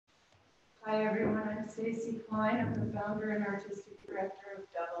Hi everyone, I'm Stacy Klein. I'm the founder and artistic director of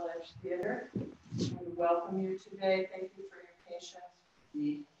Double Edge Theater. And welcome you today. Thank you for your patience.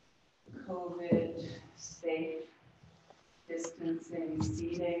 The COVID safe distancing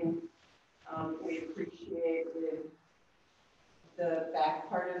seating. We appreciate it. The back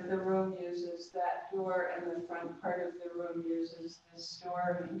part of the room uses that door and the front part of the room uses this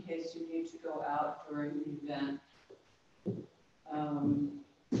door in case you need to go out during the event.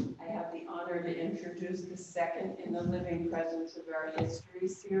 I have the honor to introduce the second in the living presence of our history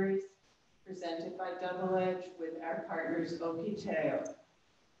series, presented by Double Edge with our partners Ohketeau,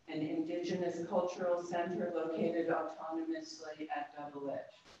 an Indigenous cultural center located autonomously at Double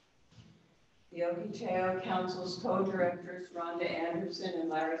Edge. The Ohketeau Council's co-directors, Rhonda Anderson and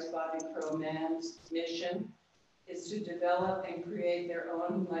Larry's Bobby Pro-Man's mission is to develop and create their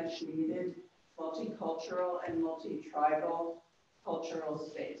own much-needed multicultural and multi-tribal cultural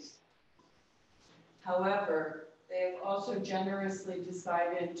space. However, they have also generously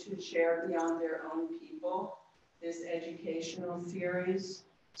decided to share beyond their own people this educational series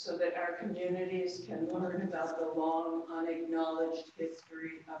so that our communities can learn about the long unacknowledged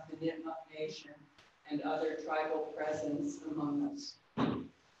history of the Nipmuc Nation and other tribal presence among us.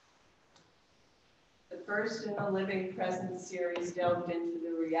 The first in the Living Presence series delved into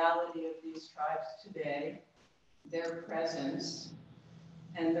the reality of these tribes today, their presence,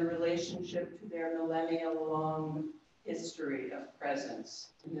 and the relationship to their millennia-long history of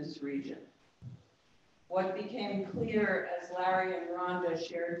presence in this region. What became clear as Larry and Rhonda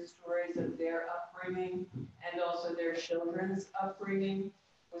shared stories of their upbringing and also their children's upbringing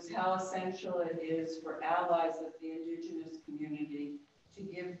was how essential it is for allies of the Indigenous community to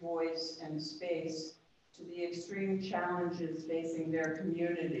give voice and space to the extreme challenges facing their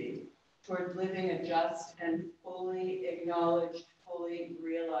community toward living a just and fully acknowledged, fully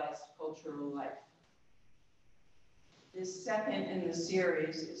realized cultural life. This second in the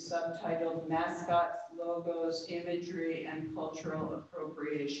series is subtitled Mascots, Logos, Imagery, and Cultural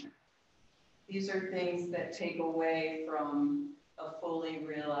Appropriation. These are things that take away from a fully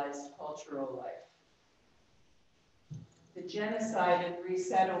realized cultural life. The genocide and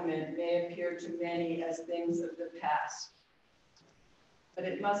resettlement may appear to many as things of the past, but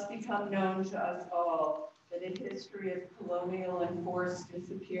it must become known to us all that a history of colonial and forced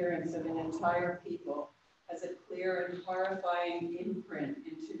disappearance of an entire people has a clear and horrifying imprint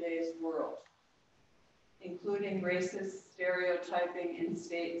in today's world, including racist stereotyping in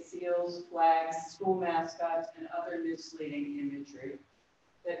state seals, flags, school mascots, and other misleading imagery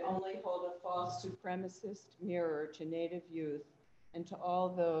that only hold a false supremacist mirror to Native youth and to all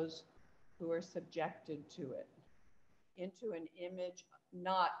those who are subjected to it, into an image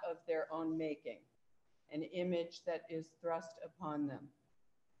not of their own making, an image that is thrust upon them.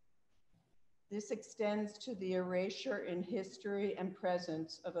 This extends to the erasure in history and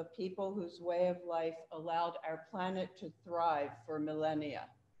presence of a people whose way of life allowed our planet to thrive for millennia.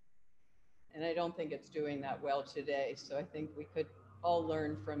 And I don't think it's doing that well today, so I think we could all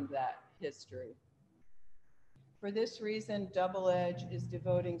learn from that history. For this reason, Double Edge is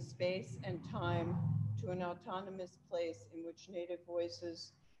devoting space and time to an autonomous place in which Native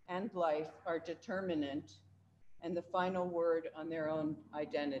voices and life are determinant and the final word on their own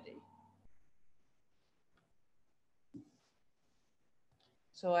identity.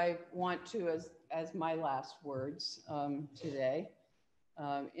 So I want to, as my last words today,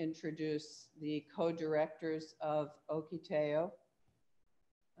 introduce the co-directors of Ohketeau.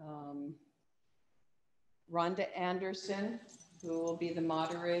 Rhonda Anderson, who will be the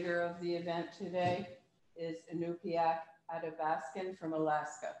moderator of the event today, is Inupiaq Athabaskan from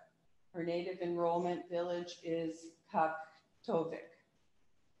Alaska. Her native enrollment village is Kaktovik.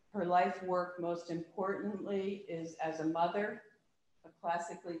 Her life work, most importantly, is as a mother, a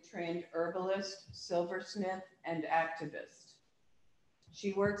classically trained herbalist, silversmith, and activist.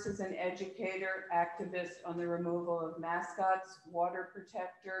 She works as an educator, activist on the removal of mascots, water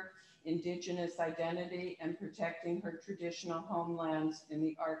protector, Indigenous identity, and protecting her traditional homelands in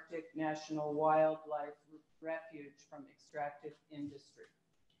the Arctic National Wildlife Refuge from extractive industry.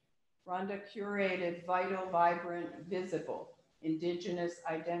 Rhonda curated vital, vibrant, visible Indigenous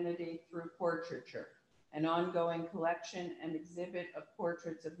identity through portraiture, an ongoing collection and exhibit of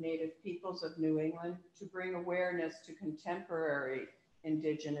portraits of Native peoples of New England to bring awareness to contemporary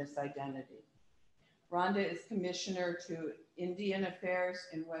Indigenous identity. Rhonda is Commissioner to Indian Affairs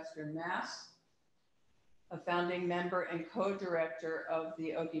in Western Mass, a founding member and co-director of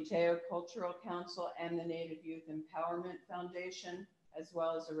the Ohketeau Cultural Council and the Native Youth Empowerment Foundation, as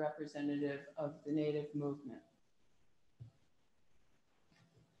well as a representative of the Native movement.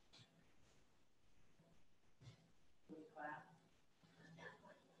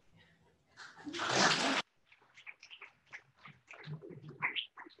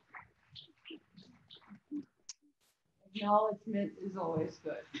 Acknowledgement is always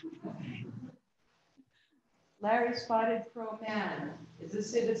good. Larry Spotted Crow Man is a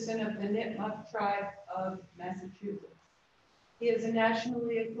citizen of the Nipmuc tribe of Massachusetts. He is a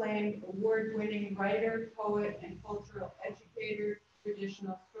nationally acclaimed, award-winning writer, poet, and cultural educator,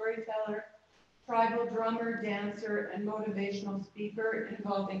 traditional storyteller, tribal drummer, dancer, and motivational speaker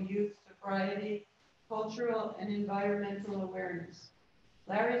involving youth sobriety, cultural and environmental awareness.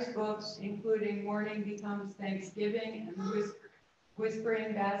 Larry's books, including Morning Becomes Thanksgiving and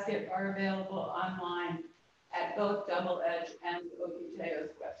Whispering Basket, are available online at both Double Edge and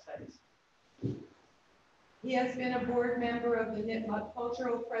Ohketeau's websites. He has been a board member of the Nipmuc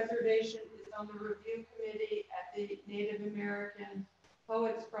Cultural Preservation, is on the review committee at the Native American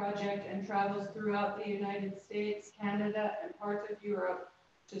Poets Project, and travels throughout the United States, Canada, and parts of Europe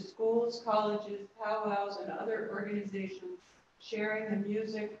to schools, colleges, powwows, and other organizations sharing the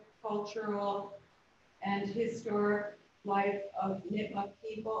music, cultural, and historic life of Nipmuc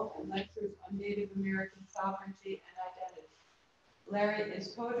people, and lectures on Native American sovereignty and identity. Larry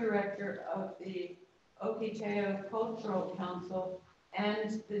is co-director of the Ohketeau Cultural Council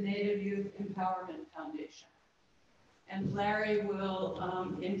and the Native Youth Empowerment Foundation. And Larry will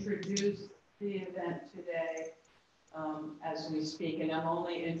introduce the event today as we speak, and I'm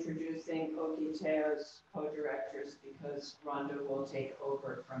only introducing Ohketeau's co-directors because Rhonda will take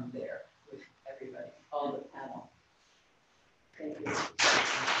over from there with everybody, all the panel. Thank you.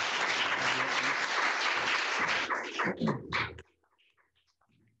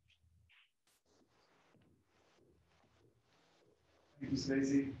 Thank you,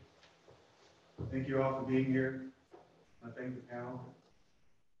 Stacey. Thank you all for being here. I thank the panel.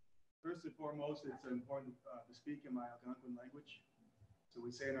 First and foremost, it's important to speak in my Algonquin language. So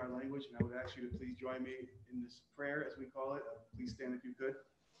we say in our language, and I would ask you to please join me in this prayer, as we call it. Please stand if you could.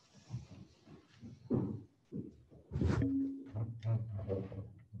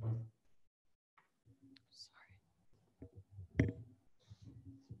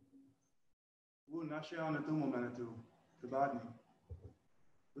 Wu nasha na tumo manatu, tabadni.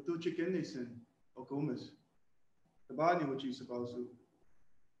 Utu chicken nisin, okumis. Tabadni uchi sabasu.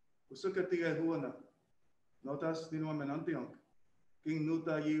 Usukatiga huana. Notas ninwa menantiong. King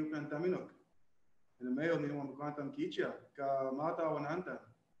nuta yu pantaminok. In the mail ninwa mkantam kicha, ka mata wananta,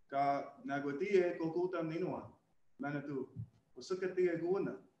 ka nagotie kokutam ninwa. Manatu. Usukatiga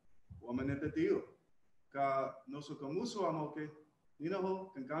huana. Wamanetatiu. Ka nosukamusu amoke.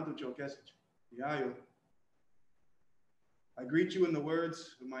 Ninaho kankantu chokesich. Yayo. I greet you in the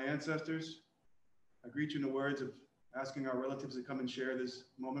words of my ancestors. I greet you in the words of asking our relatives to come and share this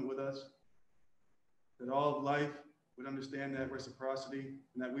moment with us. That all of life would understand that reciprocity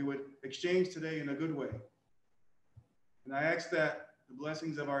and that we would exchange today in a good way. And I ask that the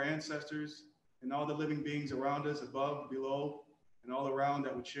blessings of our ancestors and all the living beings around us, above, below, and all around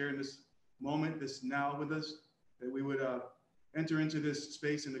that would share in this moment, this now with us, that we would enter into this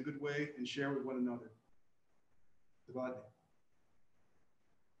space in a good way and share with one another.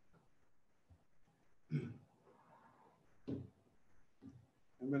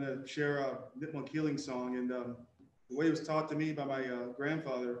 I'm going to share a Nipmuc healing song, and the way it was taught to me by my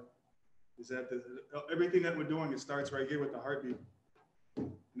grandfather is that everything that we're doing, it starts right here with the heartbeat.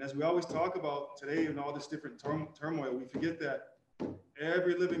 And as we always talk about today and all this different turmoil, we forget that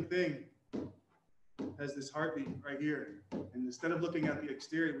every living thing has this heartbeat right here. And instead of looking at the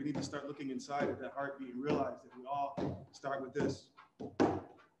exterior, we need to start looking inside of that heartbeat and realize that we all start with this.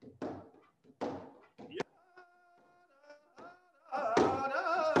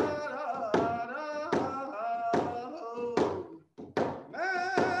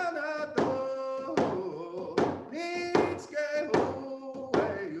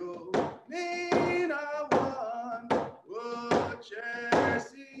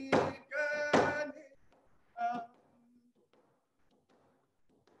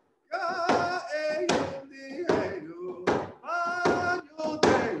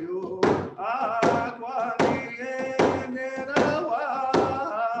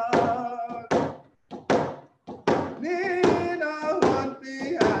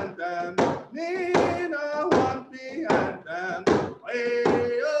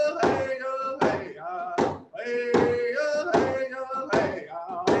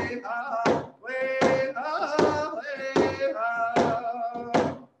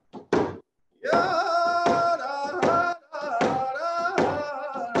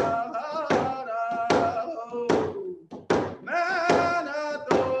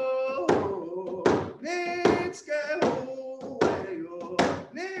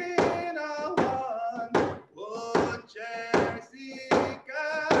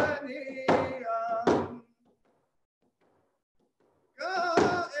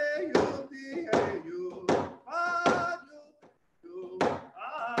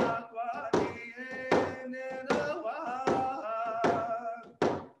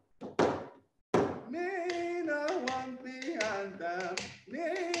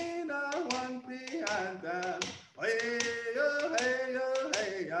 Nina one pianta, way yo hey yo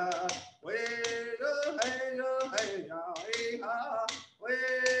hey ya, way yo hey yo hey ya, hey ha, way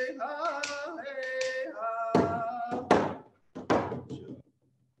ha hey ha.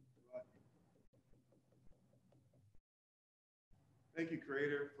 Thank you,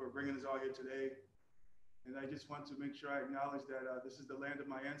 Creator, for bringing us all here today. And I just want to make sure I acknowledge that this is the land of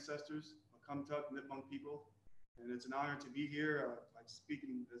my ancestors, Ohketeau, Nipmuc people. And it's an honor to be here. Like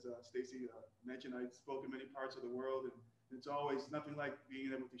speaking, as Stacy mentioned, I spoke in many parts of the world, and it's always nothing like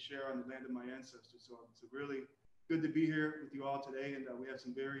being able to share on the land of my ancestors. So it's really good to be here with you all today, and we have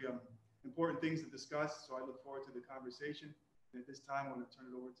some very important things to discuss. So I look forward to the conversation. And at this time, I want to turn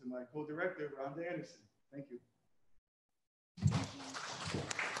it over to my co-director, Rhonda Anderson. Thank you.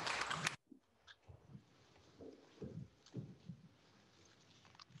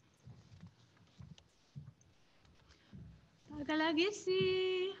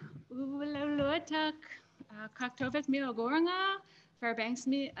 Galagisi, Ululuatak, Kaktovek mi Ogoranga, Fairbanks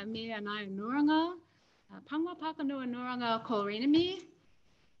mi Anai Nuranga, Pangwa Pakano Nuranga Korinami,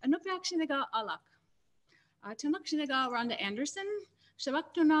 Anupiakshinaga Alak, Tunakshiнаga Rhonda Anderson,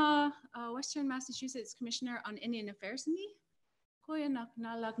 Shabaktuna, Western Massachusetts Commissioner on Indian Affairs me, Koyanak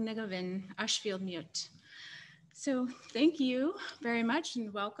Nalak Negavin, Ashfield Mute. So thank you very much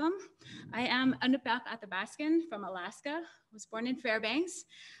and welcome. I am Anupak Athabaskan from Alaska. I was born in Fairbanks.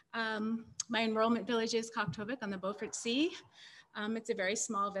 My enrollment village is Kaktovik on the Beaufort Sea. It's a very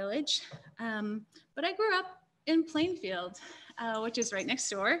small village, but I grew up in Plainfield, which is right next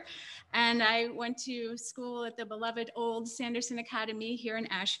door. And I went to school at the beloved old Sanderson Academy here in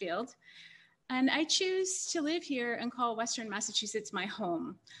Ashfield. And I choose to live here and call Western Massachusetts my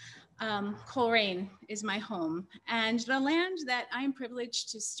home. Coleraine is my home, and the land that I'm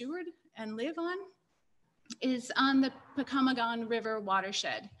privileged to steward and live on is on the Pecamagon River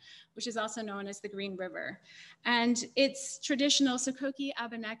watershed, which is also known as the Green River, and it's traditional Sokoke,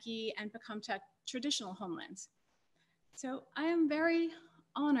 Abenaki, and Pecumtuck traditional homelands. So I am very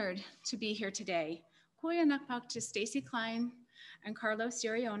honored to be here today. Koya Nakpak to Stacy Klein and Carlos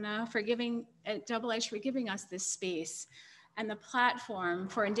Siriona for giving Double Edge for giving us this space and the platform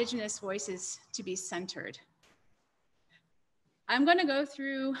for Indigenous voices to be centered. I'm going to go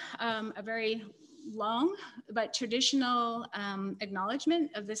through a very long but traditional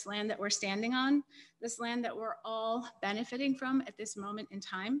acknowledgement of this land that we're standing on, this land that we're all benefiting from at this moment in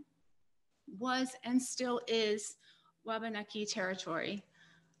time, was and still is Wabanaki territory,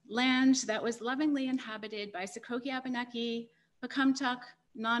 land that was lovingly inhabited by Sokoke Abenaki, Pecumtuck,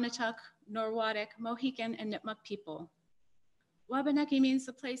 Nonotuck, Norwadik, Mohican, and Nipmuc people. Wabanaki means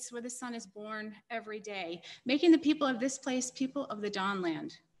the place where the sun is born every day, making the people of this place people of the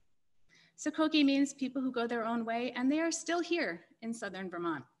Dawnland. Sokoke means people who go their own way, and they are still here in southern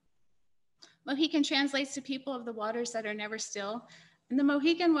Vermont. Mohican translates to people of the waters that are never still, and the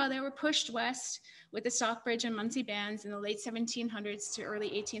Mohican, while they were pushed west with the Stockbridge and Munsee bands in the late 1700s to early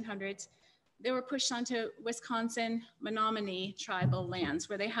 1800s, they were pushed onto Wisconsin Menominee tribal lands,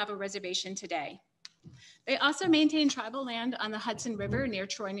 where they have a reservation today. They also maintain tribal land on the Hudson River near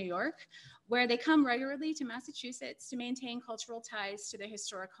Troy, New York, where they come regularly to Massachusetts to maintain cultural ties to their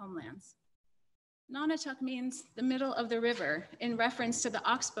historic homelands. Nonotuck means the middle of the river, in reference to the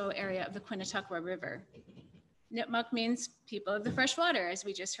Oxbow area of the Quinnetauqua River. Nipmuc means people of the fresh water, as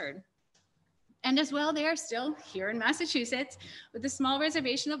we just heard. And as well, they are still here in Massachusetts with a small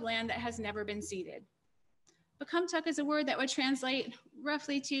reservation of land that has never been ceded. Pecumtuck is a word that would translate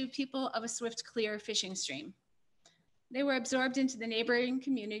roughly to people of a swift, clear fishing stream. They were absorbed into the neighboring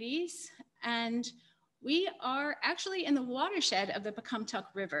communities, and we are actually in the watershed of the Pecumtuck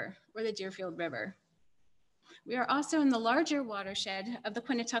River, or the Deerfield River. We are also in the larger watershed of the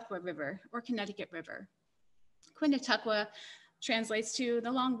Quinnetauqua River, or Connecticut River. Quinnetauqua translates to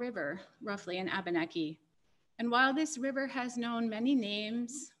the long river, roughly in Abenaki. And while this river has known many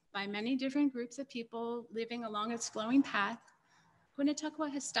names by many different groups of people living along its flowing path, Quinnetauqua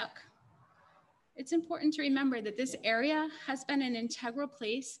has stuck. It's important to remember that this area has been an integral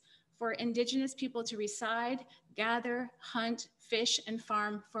place for Indigenous people to reside, gather, hunt, fish, and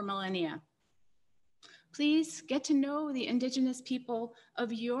farm for millennia. Please get to know the Indigenous people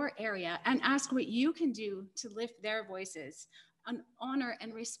of your area and ask what you can do to lift their voices and honor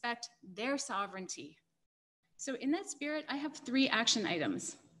and respect their sovereignty. So in that spirit, I have 3 action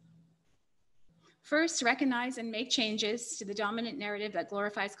items. First, recognize and make changes to the dominant narrative that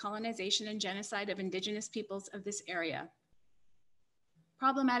glorifies colonization and genocide of Indigenous peoples of this area.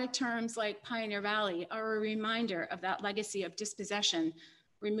 Problematic terms like Pioneer Valley are a reminder of that legacy of dispossession,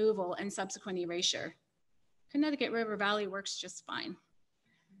 removal, and subsequent erasure. Connecticut River Valley works just fine.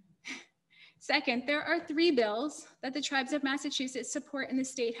 Second, there are 3 bills that the tribes of Massachusetts support in the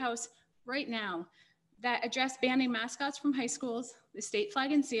State House right now that address banning mascots from high schools, the state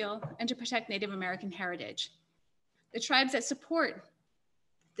flag and seal, and to protect Native American heritage. The tribes that support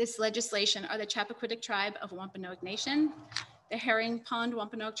this legislation are the Chappaquiddick tribe of Wampanoag Nation, the Herring Pond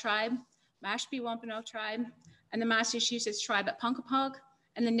Wampanoag tribe, Mashpee Wampanoag tribe, and the Massachusetts tribe at Punkapog,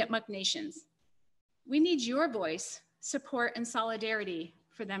 and the Nipmuc nations. We need your voice, support, and solidarity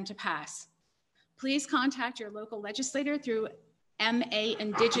for them to pass. Please contact your local legislator through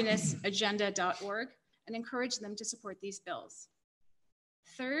maindigenousagenda.org and encourage them to support these bills.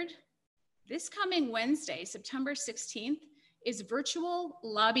 Third, this coming Wednesday, September 16th, is Virtual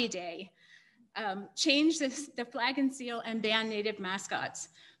Lobby Day. Change the flag and seal and ban Native mascots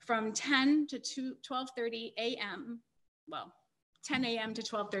from 10 to 12:30 a.m., well, 10 a.m. to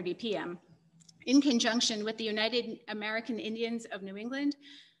 12:30 p.m. in conjunction with the United American Indians of New England,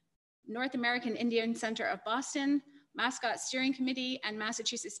 North American Indian Center of Boston, Mascot Steering Committee, and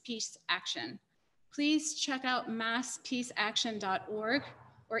Massachusetts Peace Action. Please check out masspeaceaction.org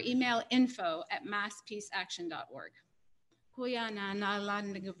or email info@masspeaceaction.org.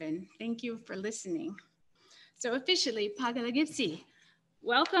 Thank you for listening. So officially, Pagalagipsi,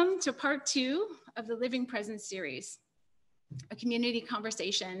 welcome to part 2 of the Living Presence series, a community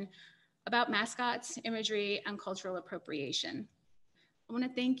conversation about mascots, imagery, and cultural appropriation. I want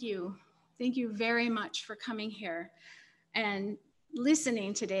to thank you very much for coming here and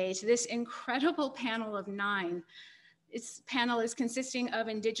listening today to this incredible panel of 9. This panel is consisting of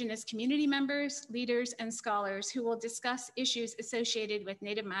Indigenous community members, leaders, and scholars who will discuss issues associated with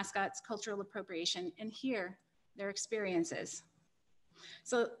Native mascots, cultural appropriation, and hear their experiences.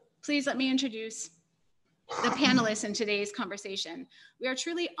 So please let me introduce the panelists in today's conversation. We are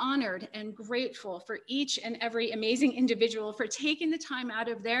truly honored and grateful for each and every amazing individual for taking the time out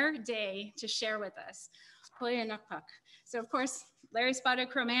of their day to share with us. So of course, Larry Spotted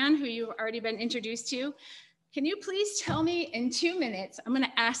Croman, who you've already been introduced to. Can you please tell me in 2 minutes, I'm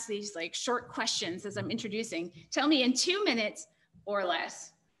gonna ask these like short questions as I'm introducing. Tell me in 2 minutes or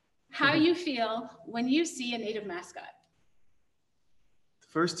less, how you feel when you see a Native mascot.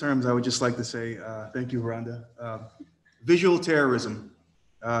 First terms, I would just like to say, thank you, Rhonda. Visual terrorism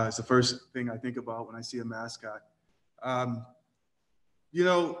is the first thing I think about when I see a mascot. You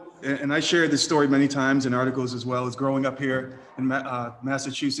know, and I shared this story many times in articles as well, as growing up here in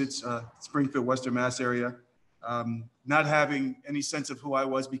Massachusetts, Springfield, Western Mass area, not having any sense of who I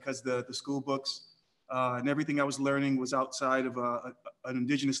was because the school books and everything I was learning was outside of an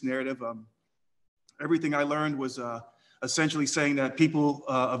Indigenous narrative. Everything I learned was essentially saying that people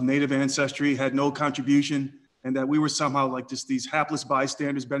of Native ancestry had no contribution and that we were somehow like just these hapless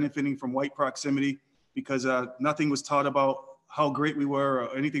bystanders benefiting from white proximity because nothing was taught about how great we were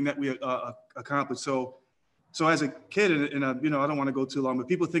or anything that we accomplished. So as a kid, and you know, I don't want to go too long, but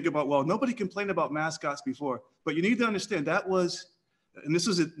people think about, well, nobody complained about mascots before, but you need to understand that was, and this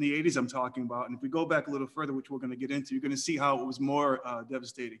was in the 80s I'm talking about, and if we go back a little further, which we're going to get into, you're going to see how it was more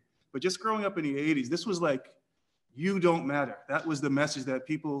devastating. But just growing up in the 80s, this was like, you don't matter. That was the message that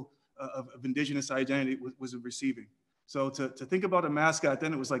people of Indigenous identity was receiving. So to think about a mascot,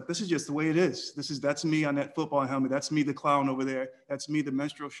 then it was like, this is just the way it is. That's me on that football helmet. That's me, the clown over there. That's me, the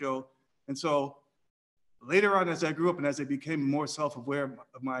minstrel show. And so later on, as I grew up and as I became more self-aware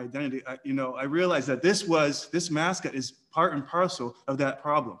of my identity, I realized that this mascot is part and parcel of that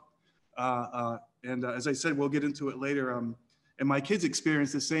problem. And as I said, we'll get into it later. And my kids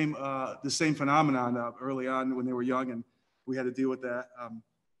experienced the same phenomenon early on when they were young, and we had to deal with that.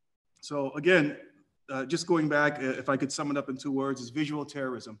 So again, just going back, if I could sum it up in 2 words, is visual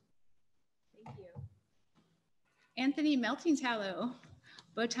terrorism. Thank you. Anthony Meltingtallow,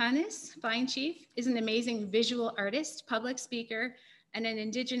 botanist, flying chief, is an amazing visual artist, public speaker, and an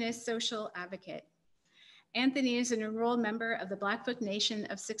Indigenous social advocate. Anthony is an enrolled member of the Blackfoot Nation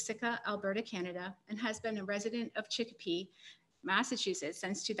of Siksika, Alberta, Canada, and has been a resident of Chicopee, Massachusetts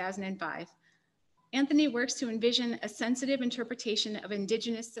since 2005. Anthony works to envision a sensitive interpretation of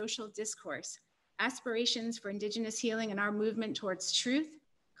Indigenous social discourse, aspirations for Indigenous healing, and our movement towards truth,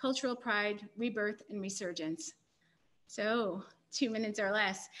 cultural pride, rebirth, and resurgence. So, 2 minutes or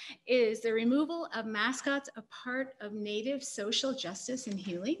less, is the removal of mascots a part of Native social justice and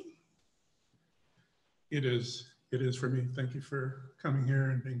healing? It is for me. Thank you for coming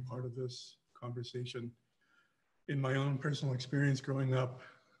here and being part of this conversation. In my own personal experience growing up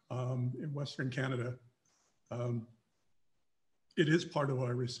in Western Canada, it is part of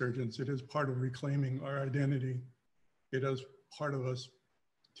our resurgence. It is part of reclaiming our identity. It is part of us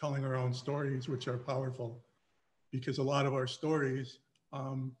telling our own stories, which are powerful, because a lot of our stories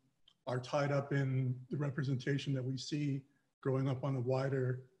are tied up in the representation that we see growing up on a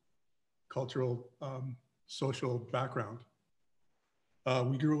wider cultural, social background.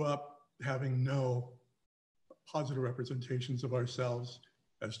 We grew up having no positive representations of ourselves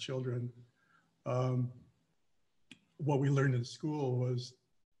as children. What we learned in school was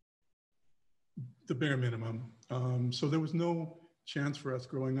the bare minimum. So there was no chance for us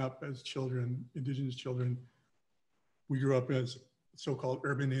growing up as children, Indigenous children. We grew up as so-called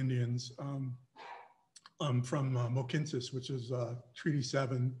urban Indians from Mohkinstsis, which is Treaty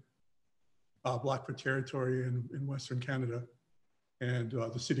 7, Blackfoot territory in Western Canada. And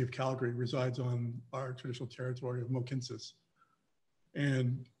the city of Calgary resides on our traditional territory of Mohkinstsis.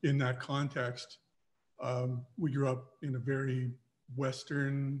 And in that context, we grew up in a very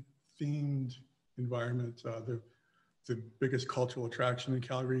Western themed environment. The biggest cultural attraction in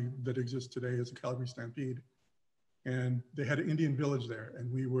Calgary that exists today is the Calgary Stampede. And they had an Indian village there,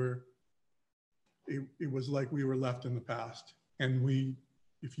 and it was like we were left in the past. And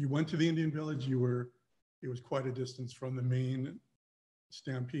if you went to the Indian village, it was quite a distance from the main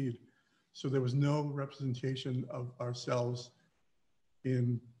stampede. So there was no representation of ourselves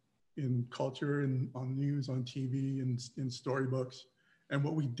in culture and on news, on TV, and in storybooks. And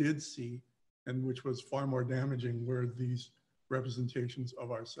what we did see, and which was far more damaging, were these representations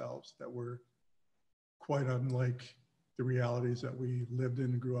of ourselves that were quite unlike the realities that we lived in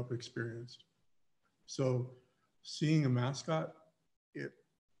and grew up experienced. So seeing a mascot, it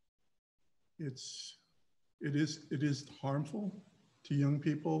is harmful to young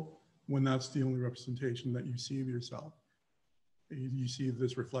people when that's the only representation that you see of yourself. You see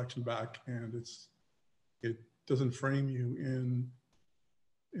this reflection back, and it doesn't frame you in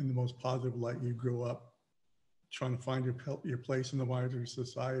the most positive light. You grow up trying to find your place in the wider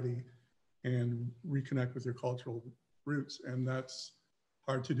society and reconnect with your cultural roots. And that's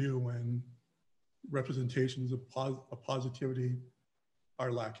hard to do when representations of positivity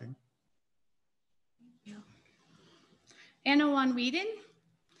are lacking. Yeah. Anawan Whedon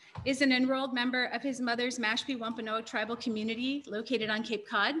is an enrolled member of his mother's Mashpee Wampanoag tribal community located on Cape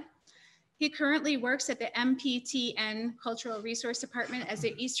Cod. He currently works at the MPTN Cultural Resource Department as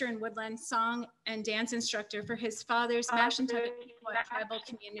an Eastern Woodland song and dance instructor for his father's Mashantucket tribal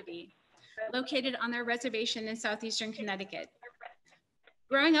community, located on their reservation in southeastern Connecticut.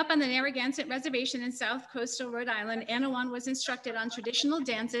 Growing up on the Narragansett Reservation in South Coastal Rhode Island, Anawan was instructed on traditional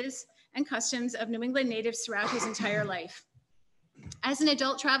dances and customs of New England natives throughout his entire life. As an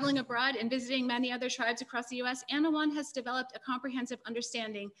adult traveling abroad and visiting many other tribes across the US, Anawan has developed a comprehensive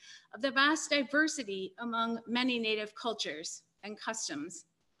understanding of the vast diversity among many native cultures and customs.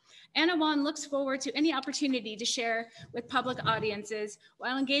 Anawan looks forward to any opportunity to share with public audiences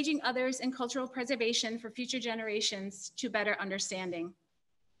while engaging others in cultural preservation for future generations to better understanding.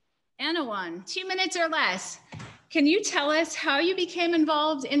 Anawan, 2 minutes or less. Can you tell us how you became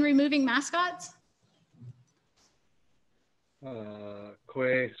involved in removing mascots?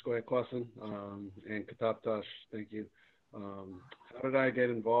 Kwe, Skwe Kwasan, and Kataptash, thank you. How did I get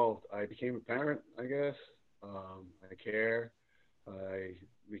involved? I became a parent, I guess. I care. I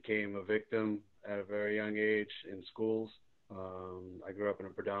became a victim at a very young age in schools. I grew up in a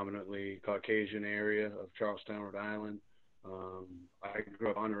predominantly Caucasian area of Charlestown, Rhode Island. I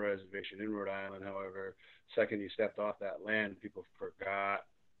grew up on a reservation in Rhode Island. However, second you stepped off that land, people forgot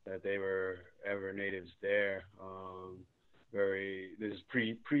that they were ever natives there. This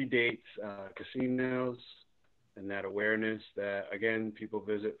predates casinos and that awareness that, again, people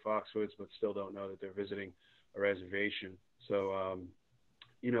visit Foxwoods but still don't know that they're visiting a reservation. So,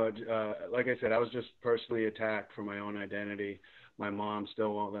 like I said, I was just personally attacked for my own identity. My mom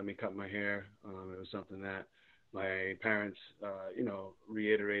still won't let me cut my hair. It was something that my parents,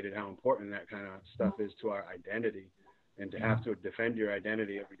 reiterated how important that kind of stuff is to our identity, and to have to defend your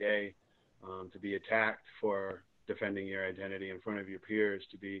identity every day, to be attacked for defending your identity in front of your peers,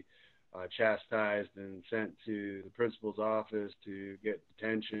 to be chastised and sent to the principal's office to get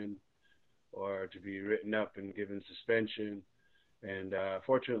detention, or to be written up and given suspension. And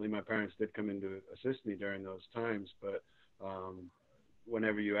fortunately, my parents did come in to assist me during those times, but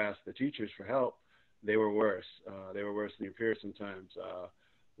whenever you ask the teachers for help, they were worse. They were worse than your peers sometimes.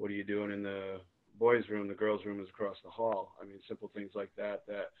 What are you doing in the boys' room? The girls' room is across the hall. I mean, simple things like that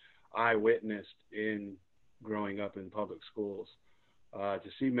I witnessed in growing up in public schools. To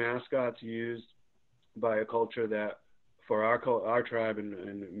see mascots used by a culture that, for our tribe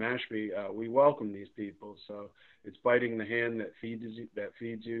in Mashpee, we welcome these people. So it's biting the hand that feeds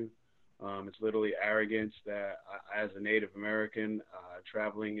you. It's literally arrogance that, as a Native American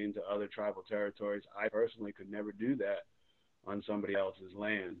traveling into other tribal territories, I personally could never do that. on somebody else's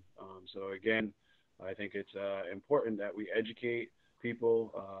land. So again, I think it's important that we educate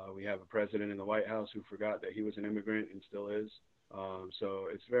people. We have a president in the White House who forgot that he was an immigrant and still is. So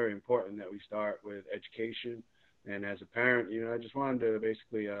it's very important that we start with education. And as a parent, you know, I just wanted to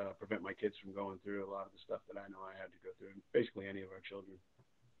basically prevent my kids from going through a lot of the stuff that I know I had to go through, and basically any of our children.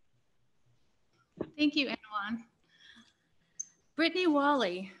 Thank you, Anwan. Brittany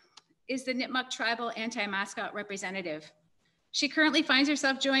Wally is the Nipmuc Tribal Anti-Mascot Representative. She currently finds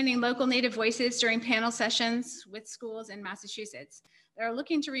herself joining local Native voices during panel sessions with schools in Massachusetts that are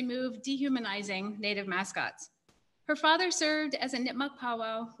looking to remove dehumanizing Native mascots. Her father served as a Nipmuc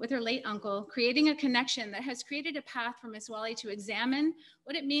powwow with her late uncle, creating a connection that has created a path for Ms. Wally to examine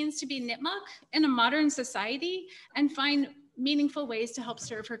what it means to be Nipmuc in a modern society and find meaningful ways to help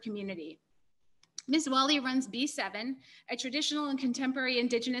serve her community. Ms. Wally runs B7, a traditional and contemporary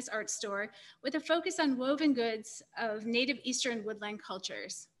Indigenous art store with a focus on woven goods of Native Eastern woodland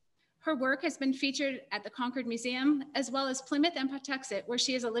cultures. Her work has been featured at the Concord Museum, as well as Plymouth and Pawtuxet, where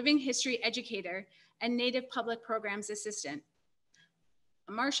she is a living history educator and Native Public Programs assistant.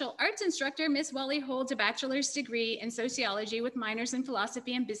 A martial arts instructor, Ms. Wally holds a bachelor's degree in sociology with minors in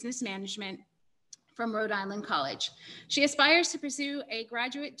philosophy and business management from Rhode Island College. She aspires to pursue a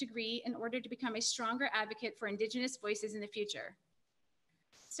graduate degree in order to become a stronger advocate for Indigenous voices in the future.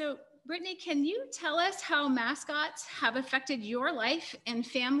 So, Brittany, can you tell us how mascots have affected your life and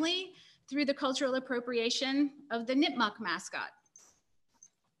family through the cultural appropriation of the Nipmuc mascot?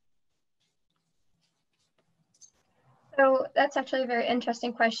 So that's actually a very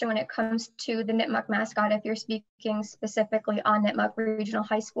interesting question when it comes to the Nipmuc mascot. If you're speaking specifically on Nipmuc Regional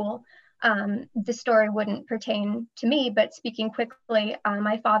High School, the story wouldn't pertain to me, but speaking quickly,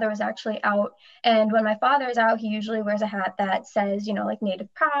 my father was actually out, and when my father is out, he usually wears a hat that says, you know, like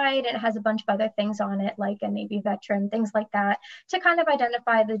Native Pride, and it has a bunch of other things on it, like a Navy veteran, things like that, to kind of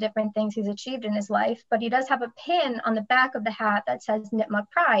identify the different things he's achieved in his life. But he does have a pin on the back of the hat that says Nipmuc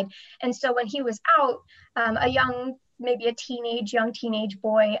Pride. And so when he was out, maybe a young teenage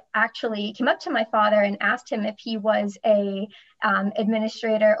boy actually came up to my father and asked him if he was a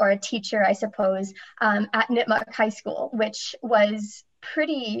administrator or a teacher, I suppose, at Nipmuc High School, which was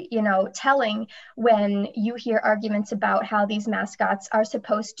pretty, you know, telling when you hear arguments about how these mascots are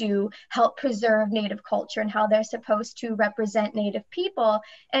supposed to help preserve Native culture and how they're supposed to represent Native people.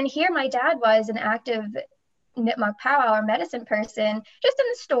 And here my dad was an active Nipmuc powwow or medicine person just in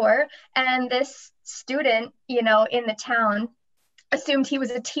the store, and this student, you know, in the town assumed he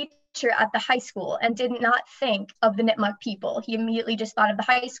was a teacher at the high school and did not think of the Nipmuc people. He immediately just thought of the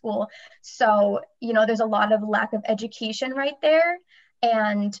high school. So, you know, there's a lot of lack of education right there.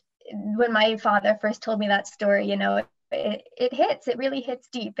 And when my father first told me that story, you know, it really hits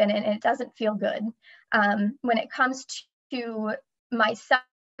deep, and it doesn't feel good. When it comes to myself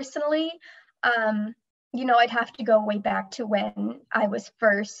personally, you know, I'd have to go way back to when I was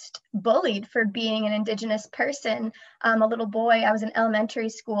first bullied for being an Indigenous person. A little boy, I was in elementary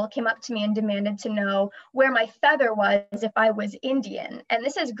school, came up to me and demanded to know where my feather was if I was Indian. And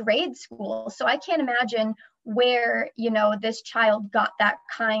this is grade school, so I can't imagine where, you know, this child got that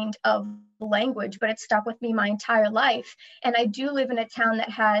kind of language, but it stuck with me my entire life. And I do live in a town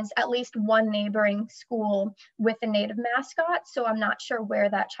that has at least one neighboring school with a Native mascot, so I'm not sure where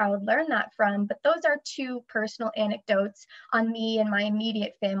that child learned that from, but those are two personal anecdotes on me and my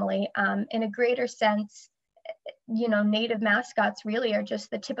immediate family. In a greater sense, you know, Native mascots really are just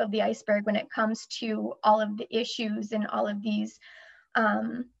the tip of the iceberg when it comes to all of the issues and all of these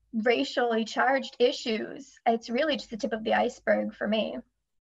racially charged issues. It's really just the tip of the iceberg for me.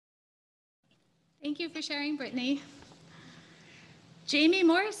 Thank you for sharing, Brittany. Jamie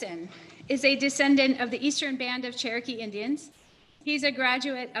Morrison is a descendant of the Eastern Band of Cherokee Indians. He's a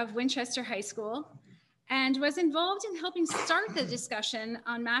graduate of Winchester High School and was involved in helping start the discussion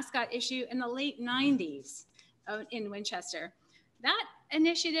on mascot issue in the late 90s in Winchester. That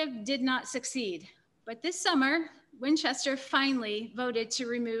initiative did not succeed, but this summer, Winchester finally voted to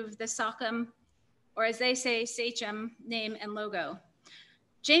remove the Sachem, or as they say, Sachem name and logo.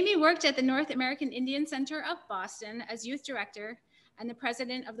 Jamie worked at the North American Indian Center of Boston as youth director and the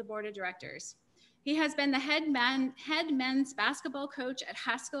president of the board of directors. He has been the head men's basketball coach at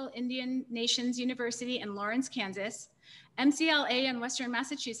Haskell Indian Nations University in Lawrence, Kansas, MCLA in Western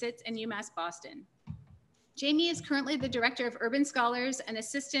Massachusetts, and UMass Boston. Jamie is currently the director of urban scholars and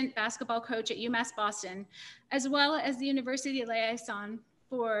assistant basketball coach at UMass Boston, as well as the university liaison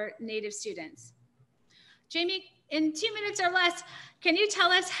for Native students. Jamie, in 2 minutes or less, can you tell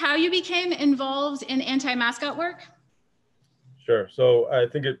us how you became involved in anti-mascot work? Sure. So I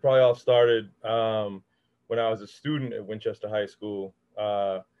think it probably all started when I was a student at Winchester High School.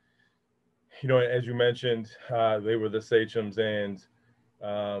 You know, as you mentioned, they were the sachems, and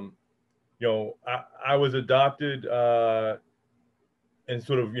you know, I was adopted and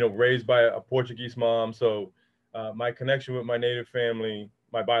sort of, you know, raised by a Portuguese mom. So my connection with my native family,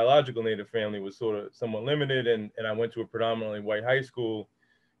 my biological native family, was sort of somewhat limited, and I went to a predominantly white high school.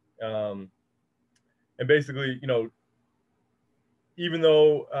 And basically, you know, even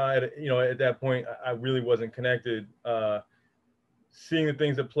though, you know, at that point, I really wasn't connected, seeing the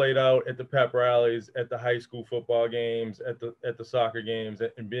things that played out at the pep rallies, at the high school football games, at the soccer games,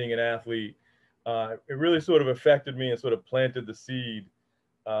 and being an athlete, it really sort of affected me and sort of planted the seed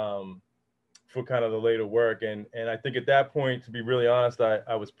for kind of the later work. And I think at that point, to be really honest,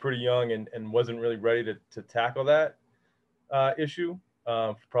 I was pretty young and wasn't really ready to tackle that issue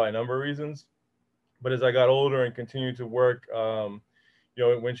for probably a number of reasons. But as I got older and continued to work, you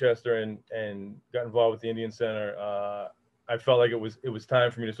know, at Winchester and got involved with the Indian Center, I felt like it was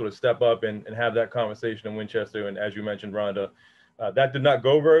time for me to sort of step up and have that conversation in Winchester. And as you mentioned, Rhonda, that did not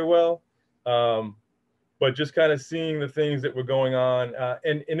go very well. But just kind of seeing the things that were going on,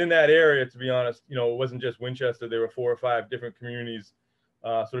 and in that area, to be honest, you know, it wasn't just Winchester. There were 4 or 5 different communities,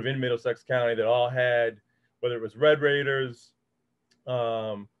 sort of in Middlesex County, that all had, whether it was Red Raiders,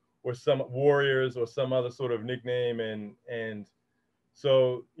 or some Warriors, or some other sort of nickname, and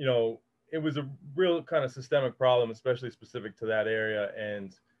so, you know, it was a real kind of systemic problem, especially specific to that area.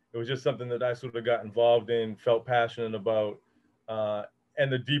 And it was just something that I sort of got involved in, felt passionate about.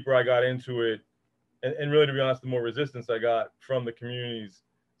 And the deeper I got into it, and really, to be honest, the more resistance I got from the communities,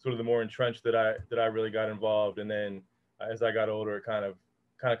 sort of the more entrenched that I really got involved. And then as I got older, it kind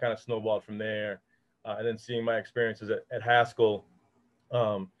of snowballed from there. And then seeing my experiences at Haskell,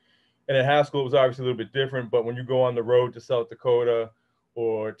 and at Haskell, it was obviously a little bit different, but when you go on the road to South Dakota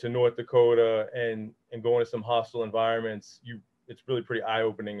or to North Dakota and go into some hostile environments, it's really pretty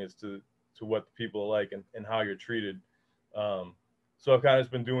eye-opening as to what the people are like and how you're treated. So I've kind of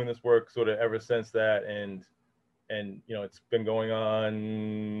just been doing this work sort of ever since that, and you know, it's been going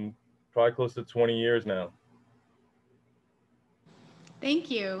on probably close to 20 years now. Thank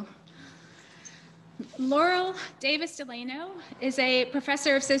you. Laurel Davis Delano is a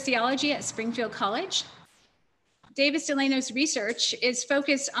professor of sociology at Springfield College. Davis Delano's research is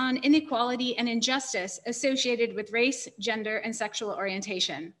focused on inequality and injustice associated with race, gender, and sexual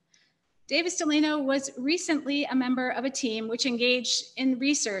orientation. Davis Delano was recently a member of a team which engaged in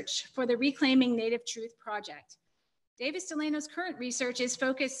research for the Reclaiming Native Truth Project. Davis Delano's current research is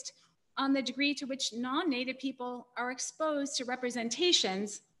focused on the degree to which non-Native people are exposed to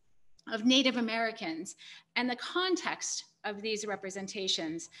representations of Native Americans and the context of these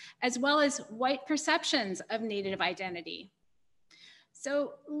representations, as well as white perceptions of Native identity.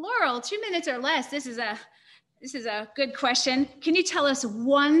 So Laurel, 2 minutes or less, this is a good question. Can you tell us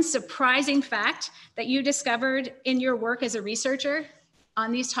one surprising fact that you discovered in your work as a researcher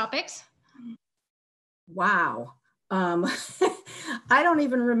on these topics? Wow. I don't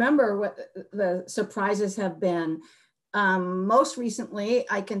even remember what the surprises have been. Most recently,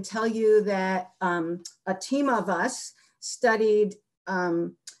 I can tell you that a team of us studied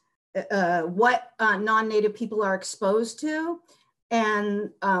what non-Native people are exposed to. And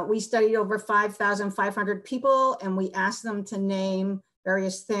we studied over 5,500 people, and we asked them to name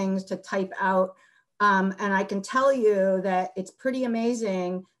various things to type out. And I can tell you that it's pretty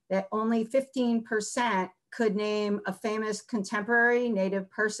amazing that only 15% could name a famous contemporary Native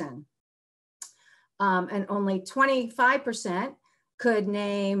person. And only 25% could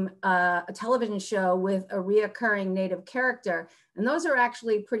name a television show with a reoccurring Native character. And those are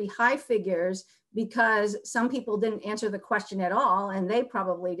actually pretty high figures, because some people didn't answer the question at all, and they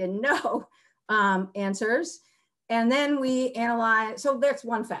probably didn't know answers. And then we analyze, so that's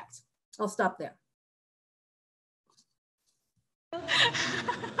one fact. I'll stop there.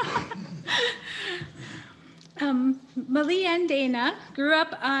 Malian Dana grew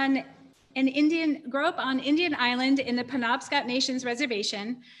up on Indian Island in the Penobscot Nation's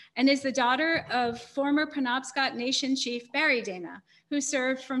reservation, and is the daughter of former Penobscot Nation Chief Barry Dana, who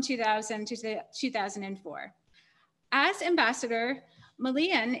served from 2000 to 2004. As ambassador,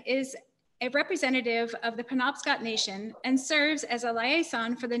 Malian is a representative of the Penobscot Nation and serves as a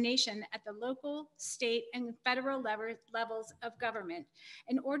liaison for the nation at the local, state, and federal levels of government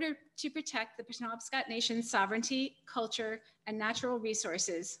in order to protect the Penobscot Nation's sovereignty, culture, and natural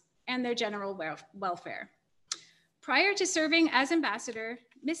resources, and their general welfare. Prior to serving as ambassador,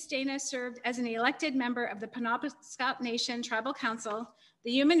 Ms. Dana served as an elected member of the Penobscot Nation Tribal Council,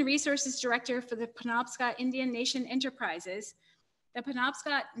 the Human Resources Director for the Penobscot Indian Nation Enterprises, the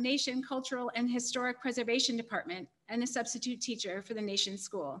Penobscot Nation Cultural and Historic Preservation Department, and a substitute teacher for the Nation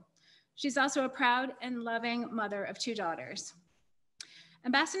School. She's also a proud and loving mother of 2 daughters.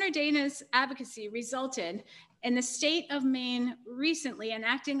 Ambassador Dana's advocacy resulted in the state of Maine recently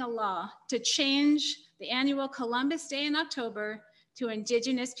enacting a law to change the annual Columbus Day in October to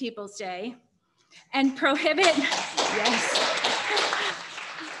Indigenous Peoples Day and prohibit,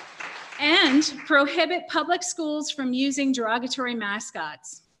 prohibit public schools from using derogatory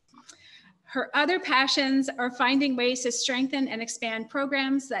mascots. Her other passions are finding ways to strengthen and expand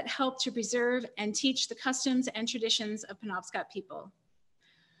programs that help to preserve and teach the customs and traditions of Penobscot people.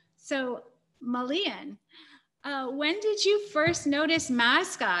 So, Malian, when did you first notice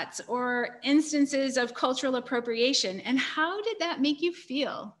mascots or instances of cultural appropriation, and how did that make you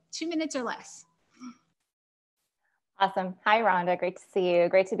feel? 2 minutes or less. Awesome. Hi, Rhonda. Great to see you.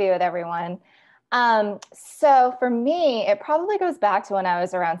 Great to be with everyone. So for me, it probably goes back to when I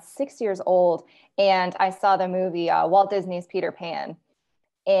was around 6 years old and I saw the movie Walt Disney's Peter Pan.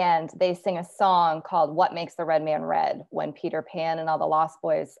 And they sing a song called What Makes the Red Man Red when Peter Pan and all the Lost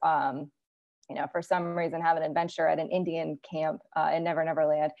Boys, you know, for some reason have an adventure at an Indian camp in Never Never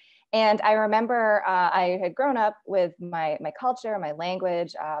Land. And I remember I had grown up with my culture, my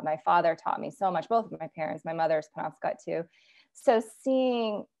language. My father taught me so much, both of my parents, my mother's Penobscot too. So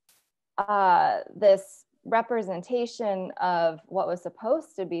seeing this representation of what was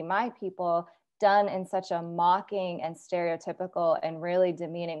supposed to be my people done in such a mocking and stereotypical and really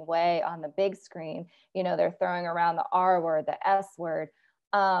demeaning way on the big screen, you know, they're throwing around the R word, the S word.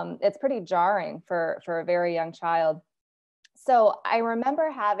 It's pretty jarring for a very young child. So I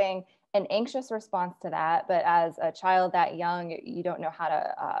remember having an anxious response to that, but as a child that young, you don't know how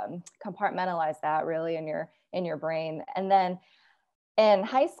to compartmentalize that really in your brain. And then in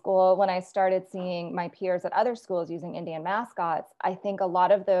high school, when I started seeing my peers at other schools using Indian mascots, I think a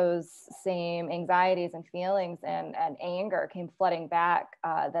lot of those same anxieties and feelings and anger came flooding back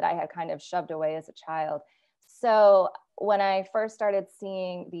that I had kind of shoved away as a child. So when I first started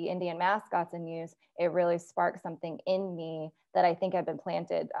seeing the Indian mascots in use, it really sparked something in me that I think had been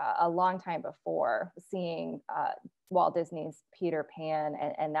planted a long time before seeing Walt Disney's Peter Pan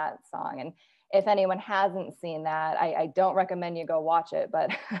and that song. And if anyone hasn't seen that, I don't recommend you go watch it,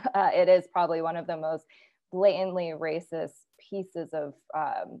 but it is probably one of the most blatantly racist pieces of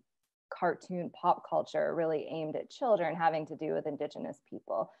cartoon pop culture really aimed at children having to do with Indigenous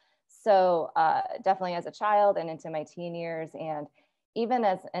people. So definitely as a child and into my teen years, and even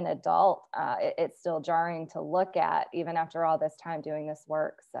as an adult, it's still jarring to look at even after all this time doing this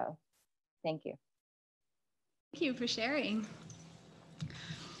work. So thank you. Thank you for sharing.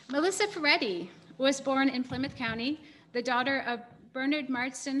 Melissa Ferretti was born in Plymouth County, the daughter of Bernard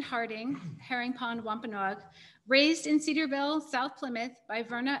Marston Harding, Herring Pond, Wampanoag, raised in Cedarville, South Plymouth by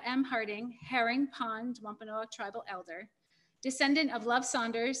Verna M. Harding, Herring Pond, Wampanoag tribal elder. Descendant of Love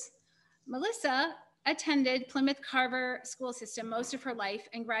Saunders, Melissa attended Plymouth Carver school system most of her life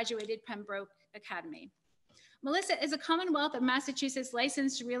and graduated Pembroke Academy. Melissa is a Commonwealth of Massachusetts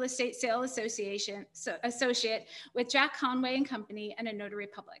licensed real estate sales associate with Jack Conway and Company and a notary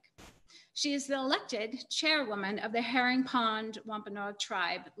public. She is the elected chairwoman of the Herring Pond Wampanoag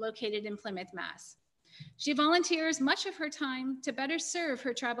tribe located in Plymouth, Mass. She volunteers much of her time to better serve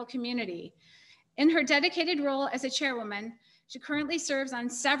her tribal community. In her dedicated role as a chairwoman, she currently serves on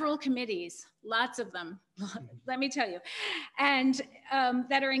several committees, lots of them, let me tell you, and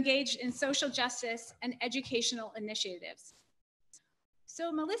that are engaged in social justice and educational initiatives.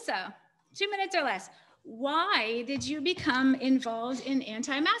 So Melissa, 2 minutes or less, why did you become involved in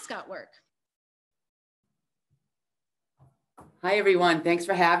anti-mascot work? Hi, everyone. Thanks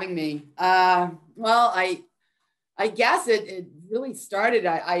for having me. Well, I guess it really started,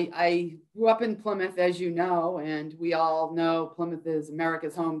 I grew up in Plymouth, as you know, and we all know Plymouth is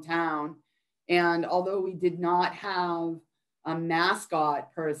America's hometown. And although we did not have a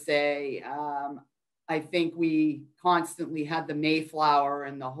mascot per se, I think we constantly had the Mayflower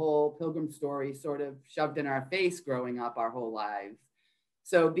and the whole Pilgrim story sort of shoved in our face growing up our whole lives.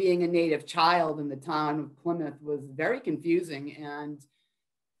 So being a native child in the town of Plymouth was very confusing, and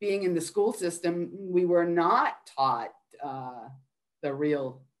being in the school system, we were not taught the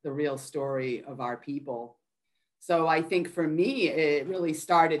real story of our people. So I think for me, it really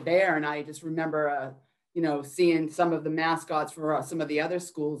started there. And I just remember, you know, seeing some of the mascots for some of the other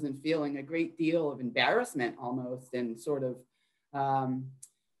schools and feeling a great deal of embarrassment almost, and sort of,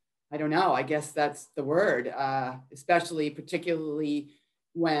 I don't know, I guess that's the word, particularly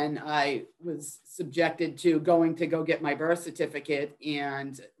when I was subjected to going to go get my birth certificate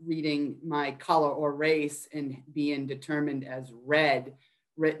and reading my color or race and being determined as red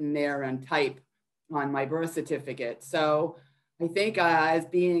written there on type on my birth certificate. So I think as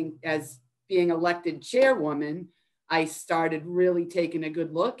being elected chairwoman, I started really taking a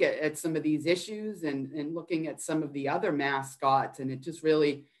good look at some of these issues and looking at some of the other mascots, and it just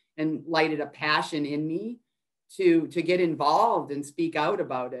really lighted a passion in me to get involved and speak out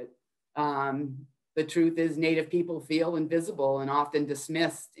about it. The truth is Native people feel invisible and often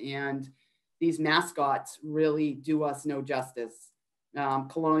dismissed, and these mascots really do us no justice.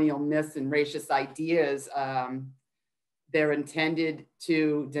 Colonial myths and racist ideas, they're intended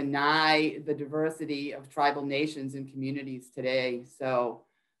to deny the diversity of tribal nations and communities today. So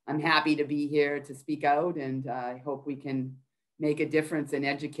I'm happy to be here to speak out, and I hope we can make a difference in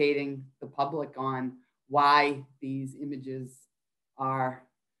educating the public on why these images are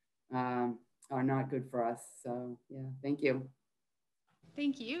not good for us. So yeah, thank you.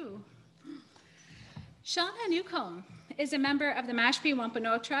 Thank you. Shauna Newcomb is a member of the Mashpee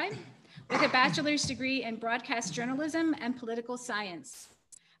Wampanoag tribe with a bachelor's degree in broadcast journalism and political science.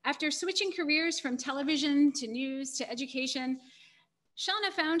 After switching careers from television to news to education,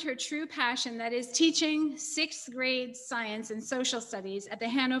 Shauna found her true passion, that is teaching 6th grade science and social studies at the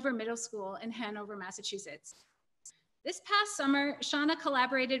Hanover Middle School in Hanover, Massachusetts. This past summer, Shauna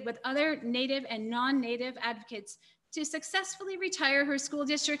collaborated with other Native and non-Native advocates to successfully retire her school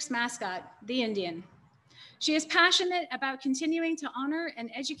district's mascot, the Indian. She is passionate about continuing to honor and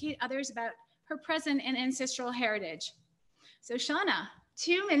educate others about her present and ancestral heritage. So Shauna,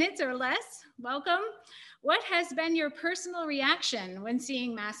 2 minutes or less, welcome. What has been your personal reaction when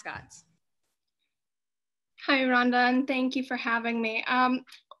seeing mascots? Hi, Rhonda, and thank you for having me.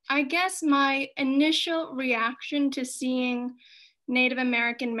 I guess my initial reaction to seeing Native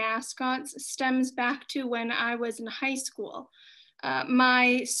American mascots stems back to when I was in high school.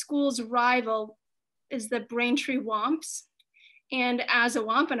 My school's rival is the Braintree Wamps, and as a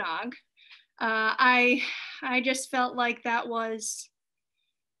Wampanoag, I just felt like that was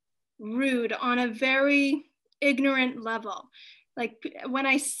rude on a very ignorant level. Like when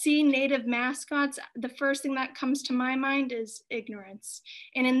I see Native mascots, the first thing that comes to my mind is ignorance.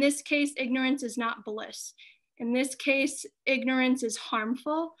 And in this case, ignorance is not bliss. In this case, ignorance is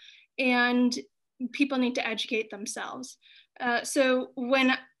harmful, and people need to educate themselves. So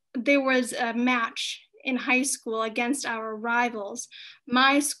when there was a match in high school against our rivals,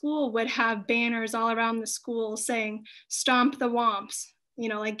 my school would have banners all around the school saying, "Stomp the Wamps," you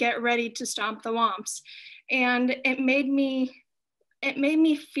know, like get ready to stomp the Wamps. And it made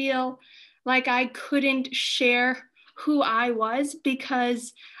me feel like I couldn't share who I was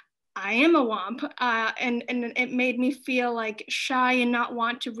because I am a Wamp, and it made me feel like shy and not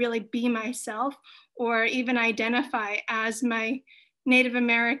want to really be myself or even identify as my Native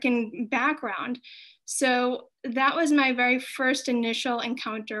American background. So that was my very first initial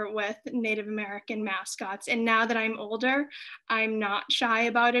encounter with Native American mascots. And now that I'm older, I'm not shy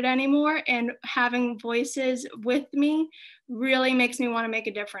about it anymore. And having voices with me really makes me want to make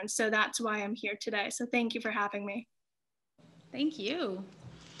a difference. So that's why I'm here today. So thank you for having me. Thank you.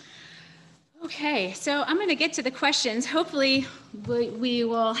 Okay, so I'm going to get to the questions. Hopefully we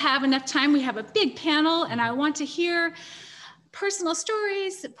will have enough time. We have a big panel, and I want to hear personal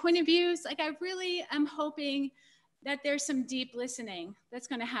stories, point of views. Like I really am hoping that there's some deep listening that's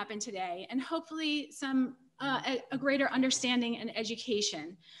going to happen today, and hopefully some a greater understanding and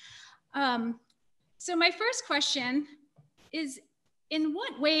education. So my first question is, in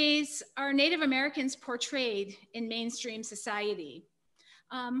what ways are Native Americans portrayed in mainstream society?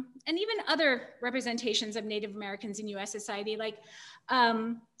 And even other representations of Native Americans in US society, like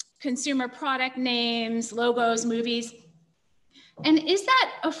consumer product names, logos, movies. And is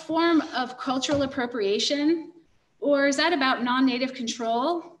that a form of cultural appropriation, or is that about non-Native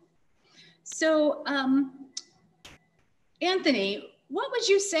control? So Anthony, what would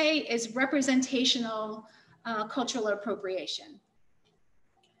you say is representational cultural appropriation?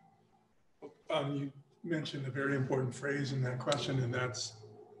 You mentioned a very important phrase in that question, and that's,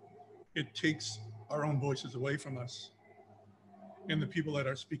 it takes our own voices away from us. And the people that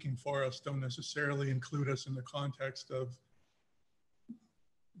are speaking for us don't necessarily include us in the context of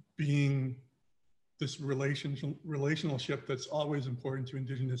being this relationship that's always important to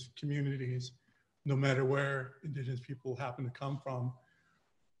Indigenous communities, no matter where Indigenous people happen to come from.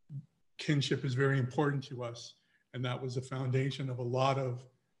 Kinship is very important to us. And that was the foundation of a lot of,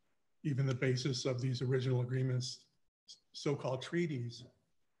 even the basis of these original agreements, so-called treaties,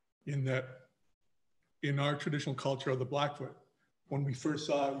 in that in our traditional culture of the Blackfoot, when we first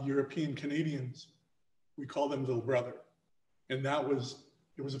saw European Canadians, we called them little brother. And it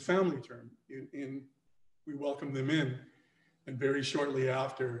was a family term. And we welcomed them in. And very shortly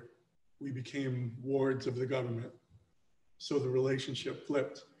after, we became wards of the government. So the relationship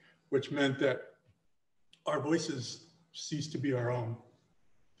flipped, which meant that our voices ceased to be our own.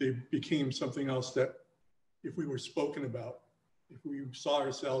 They became something else that if we were spoken about, if we saw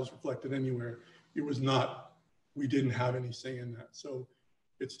ourselves reflected anywhere, it was not, we didn't have any say in that. So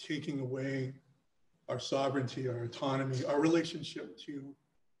it's taking away our sovereignty, our autonomy, our relationship to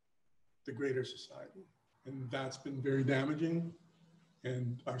the greater society. And that's been very damaging.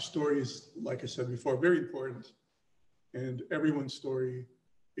 And our story is, like I said before, very important. And everyone's story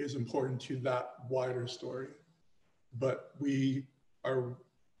is important to that wider story. But we are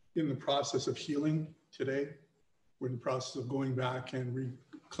in the process of healing today. We're in the process of going back and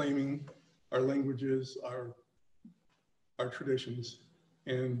reclaiming our languages, our traditions,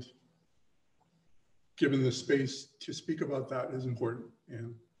 and given the space to speak about that is important.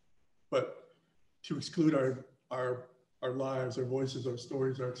 But to exclude our lives, our voices, our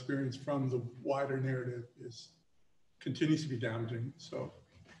stories, our experience from the wider narrative continues to be damaging. So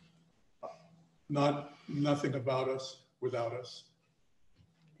nothing about us without us.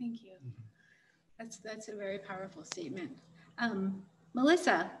 Thank you. That's a very powerful statement.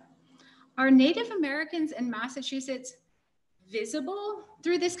 Melissa, are Native Americans in Massachusetts visible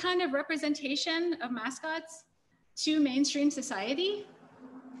through this kind of representation of mascots to mainstream society?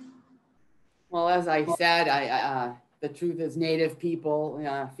 Well, as I said, the truth is Native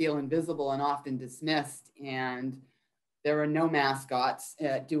people feel invisible and often dismissed, and there are no mascots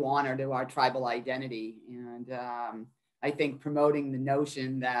that do honor to our tribal identity. And I think promoting the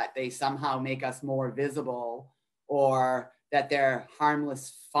notion that they somehow make us more visible or that they're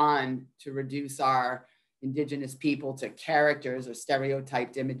harmless fun to reduce our Indigenous people to characters or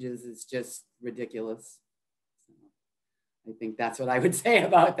stereotyped images is just ridiculous. I think that's what I would say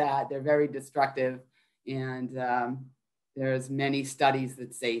about that. They're very destructive, and there's many studies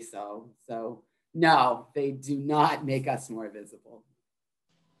that say so. So no, they do not make us more visible.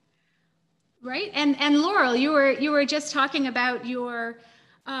 Right, and Laurel, you were just talking about your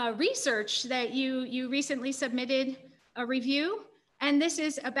research that you recently submitted a review, and this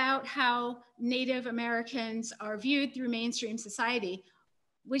is about how Native Americans are viewed through mainstream society.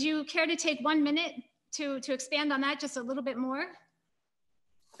 Would you care to take 1 minute to expand on that just a little bit more?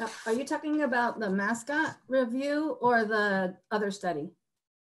 Are you talking about the mascot review or the other study?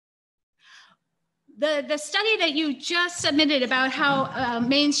 The study that you just submitted about how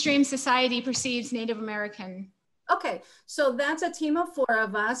mainstream society perceives Native American. Okay, so that's a team of 4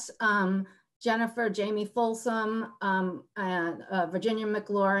 of us. Jennifer, Jamie Folsom, and Virginia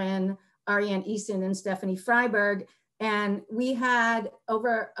McLaurin, Ariane Easton, and Stephanie Freiberg. And we had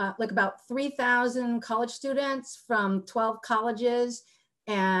over like about 3,000 college students from 12 colleges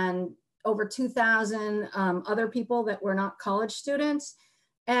and over 2,000 other people that were not college students.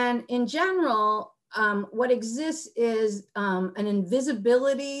 And in general, what exists is an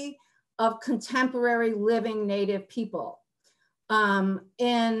invisibility of contemporary living Native people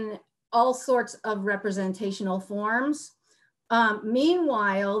in all sorts of representational forms.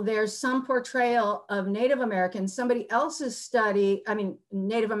 Meanwhile, there's some portrayal of Native Americans, somebody else's study, I mean,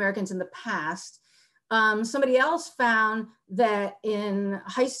 Native Americans in the past, somebody else found that in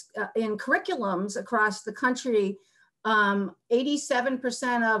curriculums across the country,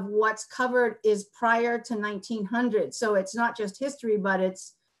 87% of what's covered is prior to 1900. So it's not just history, but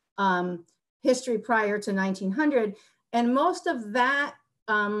it's history prior to 1900. And most of that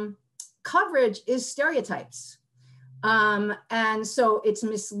coverage is stereotypes. And so it's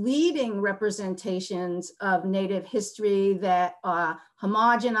misleading representations of Native history that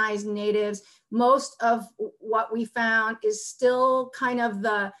homogenize Natives. Most of what we found is still kind of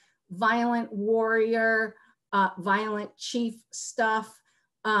the violent warrior, violent chief stuff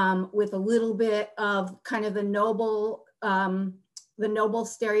with a little bit of kind of the noble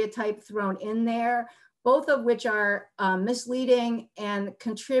stereotype thrown in there, both of which are misleading and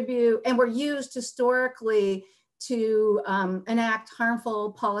contribute, and were used historically to enact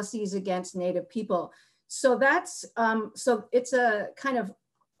harmful policies against Native people. So that's, so it's a kind of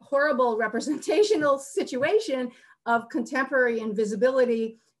horrible representational situation of contemporary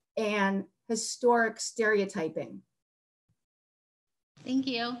invisibility and historic stereotyping. Thank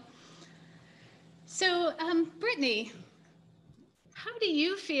you. So Brittany, how do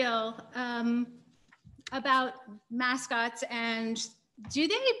you feel about mascots, and do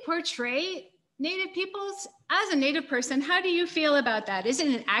they portray Native peoples? As a Native person, how do you feel about that? Is it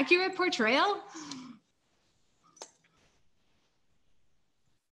an accurate portrayal?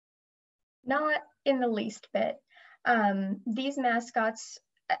 Not in the least bit. These mascots,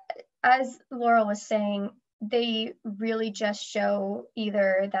 as Laura was saying, they really just show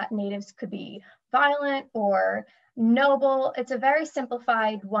either that natives could be violent or noble. It's a very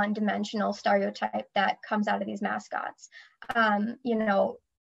simplified, one-dimensional stereotype that comes out of these mascots. You know,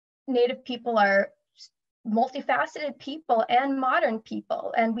 Native people are multifaceted people and modern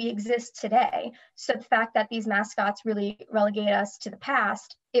people, and we exist today. So the fact that these mascots really relegate us to the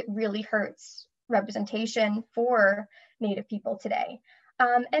past, it really hurts representation for Native people today.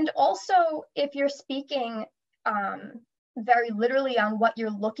 And also, if you're speaking very literally on what you're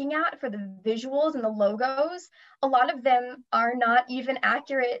looking at for the visuals and the logos, a lot of them are not even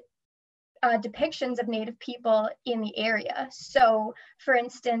accurate depictions of Native people in the area. So for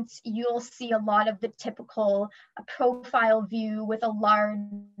instance, you'll see a lot of the typical profile view with a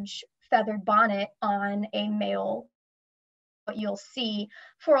large feathered bonnet on a male. What you'll see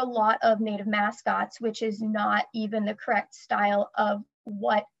for a lot of Native mascots, which is not even the correct style of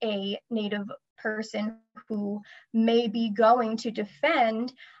what a Native person who may be going to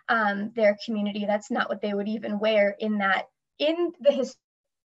defend their community, that's not what they would even wear in the history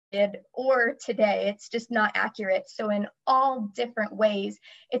or today. It's just not accurate. So in all different ways,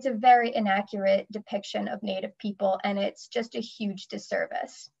 it's a very inaccurate depiction of Native people, and it's just a huge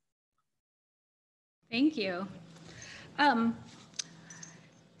disservice. Thank you.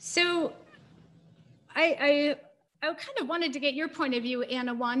 So I kind of wanted to get your point of view,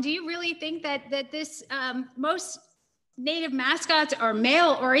 Anna Juan. Do you really think that this most Native mascots are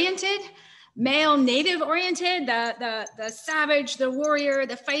male-oriented? Male Native oriented, the savage, the warrior,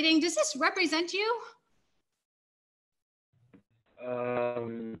 the fighting? Does this represent you?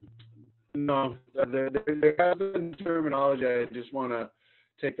 No, there has been terminology. I just want to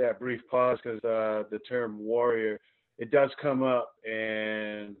take that brief pause because the term warrior, it does come up,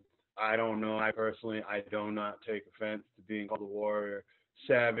 and I don't know. I personally do not take offense to being called a warrior.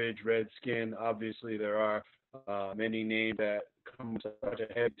 Savage, redskin. Obviously, there are many names that come with such a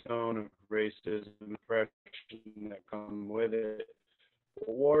heavy tone of racism and oppression that come with it.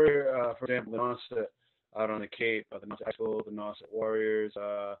 Warrior, for example, the Nauset out on the Cape, the Nauset High School, the Nauset Warriors,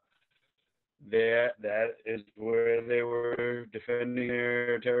 that is where they were defending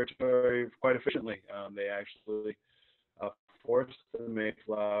their territory quite efficiently. They actually forced the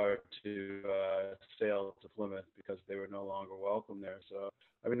Mayflower to sail to Plymouth because they were no longer welcome there. So,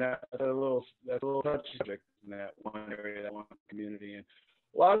 I mean, that's a little touchy subject in that one area, that one community. And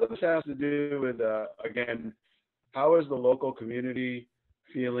a lot of this has to do with, again, how is the local community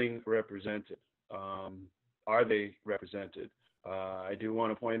feeling represented? Are they represented? I do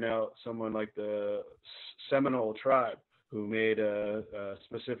want to point out someone like the Seminole tribe who made a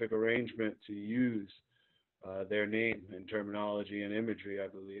specific arrangement to use their name in terminology and imagery, I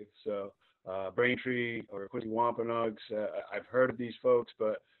believe. So Braintree or Quincy Wampanoags, I've heard of these folks,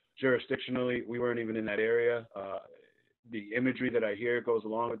 but jurisdictionally, we weren't even in that area. The imagery that I hear goes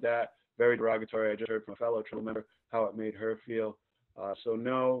along with that. Very derogatory. I just heard from a fellow tribal member how it made her feel. So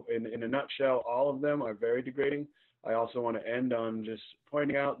no, in a nutshell, all of them are very degrading. I also want to end on just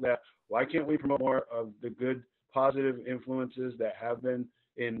pointing out that why can't we promote more of the good, positive influences that have been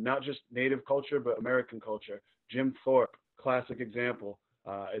in not just Native culture, but American culture. Jim Thorpe, classic example.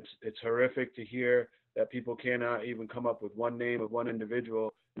 It's horrific to hear that people cannot even come up with one name of one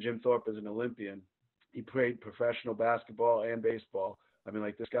individual. Jim Thorpe is an Olympian. He played professional basketball and baseball. I mean,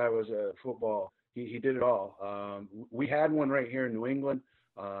 like, this guy was a football. He did it all. We had one right here in New England,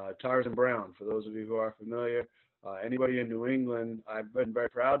 Tarzan Brown, for those of you who are familiar. Anybody in New England, I've been very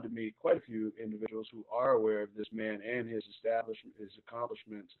proud to meet quite a few individuals who are aware of this man and his establishment, his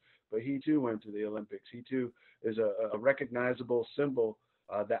accomplishments. But he too went to the Olympics. He too is a recognizable symbol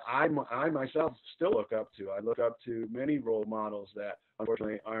that I myself still look up to. I look up to many role models that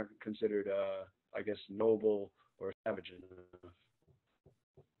unfortunately aren't considered, I guess, noble or savage enough.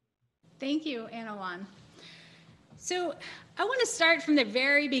 Thank you, Anna Juan. So I want to start from the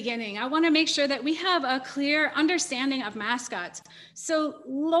very beginning. I want to make sure that we have a clear understanding of mascots. So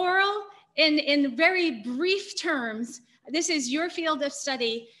Laurel, in very brief terms, this is your field of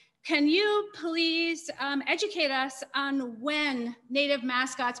study. Can you please educate us on when Native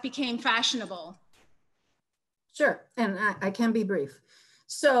mascots became fashionable? Sure, and I can be brief.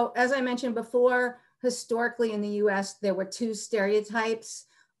 So as I mentioned before, historically in the US, there were two stereotypes.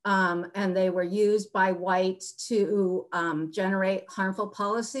 And they were used by whites to generate harmful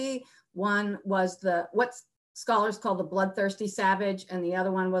policy. One was what scholars call the bloodthirsty savage, and the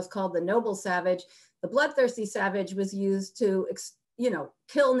other one was called the noble savage. The bloodthirsty savage was used to,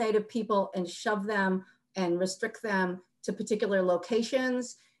 kill Native people and shove them and restrict them to particular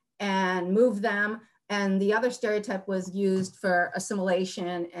locations. and move them. And the other stereotype was used for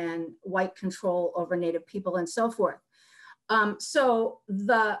assimilation and white control over Native people and so forth. So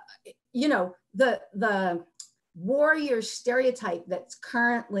the warrior stereotype that's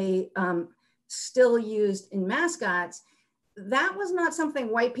currently still used in mascots, that was not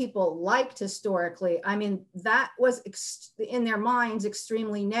something white people liked historically. I mean, that was in their minds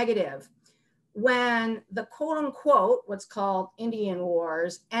extremely negative. When the quote unquote, what's called Indian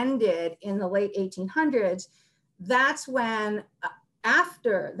Wars ended in the late 1800s, that's when,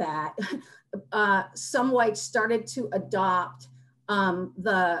 after that, some whites started to adopt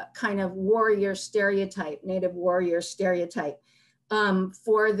the kind of warrior stereotype, Native warrior stereotype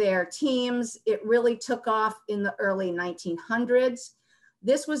for their teams. It really took off in the early 1900s.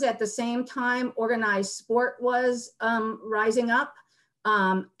 This was at the same time organized sport was rising up.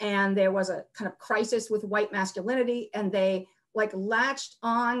 And there was a kind of crisis with white masculinity, and they like latched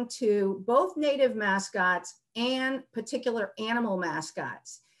on to both Native mascots and particular animal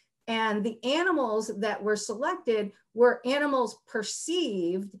mascots. And the animals that were selected were animals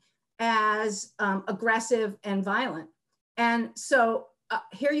perceived as aggressive and violent. And so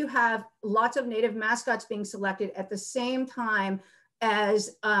here you have lots of Native mascots being selected at the same time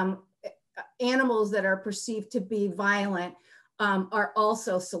as animals that are perceived to be violent are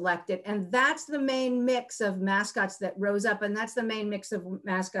also selected. And that's the main mix of mascots that rose up, and that's the main mix of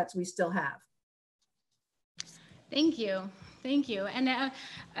mascots we still have. Thank you. Thank you. And I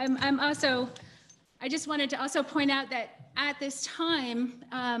just wanted to also point out that at this time,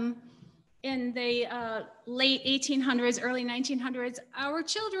 in the late 1800s, early 1900s, our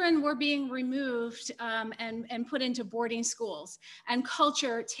children were being removed and put into boarding schools, and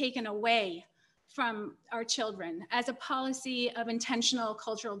culture taken away from our children as a policy of intentional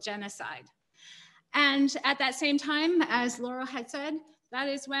cultural genocide. And at that same time, as Laurel had said, that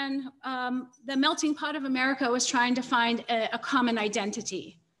is when the melting pot of America was trying to find a common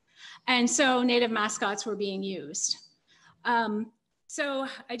identity. And so Native mascots were being used. So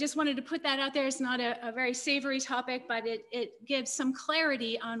I just wanted to put that out there. It's not a very savory topic, but it gives some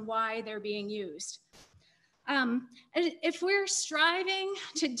clarity on why they're being used. And if we're striving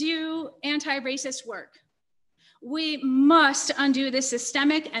to do anti-racist work, we must undo the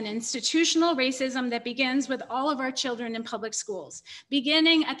systemic and institutional racism that begins with all of our children in public schools,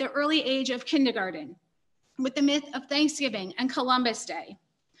 beginning at the early age of kindergarten, with the myth of Thanksgiving and Columbus Day.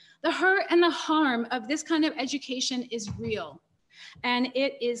 The hurt and the harm of this kind of education is real, and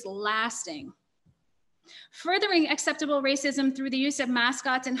it is lasting. Furthering acceptable racism through the use of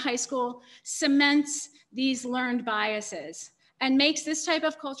mascots in high school cements these learned biases and makes this type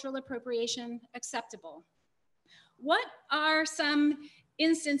of cultural appropriation acceptable. What are some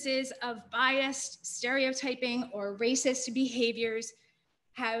instances of biased stereotyping or racist behaviors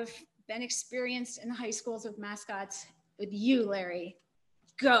have been experienced in high schools with mascots? With you, Larry,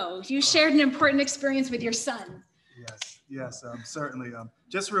 go. You shared an important experience with your son. Yes, certainly.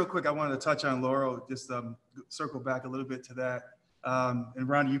 Just real quick, I wanted to touch on Laurel, just circle back a little bit to that. And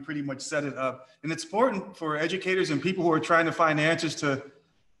Rhonda, you pretty much set it up. And it's important for educators and people who are trying to find answers to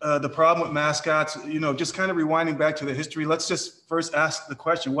the problem with mascots, just kind of rewinding back to the history. Let's just first ask the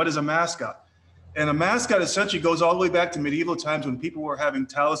question, what is a mascot? And a mascot essentially goes all the way back to medieval times when people were having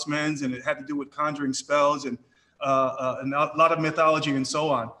talismans, and it had to do with conjuring spells and a lot of mythology and so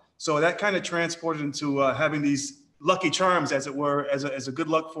on. So that kind of transported into having these lucky charms, as it were, as a good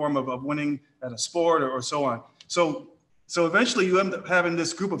luck form of winning at a sport or so on. So eventually you end up having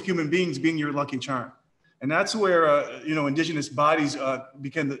this group of human beings being your lucky charm. And that's where, indigenous bodies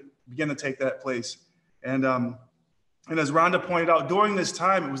began to take that place. And as Rhonda pointed out, during this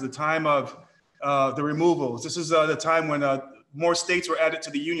time, it was the time of the removals. This is the time when more states were added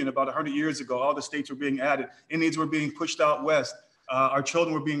to the Union about 100 years ago. All the states were being added. Indians were being pushed out west. Our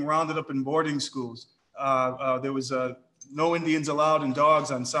children were being rounded up in boarding schools. There was no Indians allowed and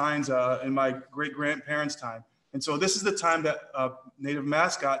dogs on signs in my great-grandparents' time. And so this is the time that Native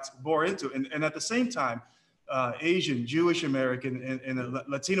mascots bore into. And at the same time, Asian, Jewish American, and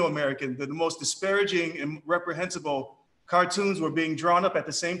Latino American, the most disparaging and reprehensible cartoons were being drawn up at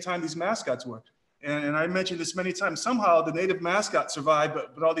the same time these mascots were. And I mentioned this many times, somehow the Native mascot survived,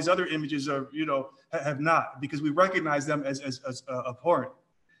 but all these other images are, have not, because we recognize them as abhorrent.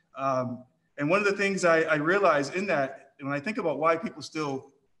 And one of the things I realized in that, when I think about why people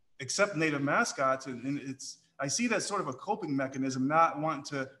still accept Native mascots, and I see that sort of a coping mechanism, not wanting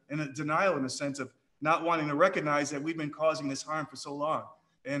to, in a denial in a sense of not wanting to recognize that we've been causing this harm for so long.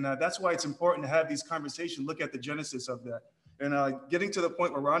 And that's why it's important to have these conversations, look at the genesis of that. And getting to the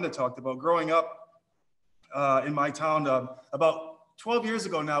point where Rhonda talked about, growing up in my town, about 12 years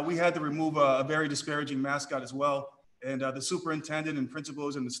ago now, we had to remove a very disparaging mascot as well. And the superintendent and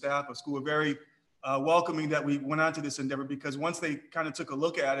principals and the staff of school were very welcoming that we went on to this endeavor, because once they kind of took a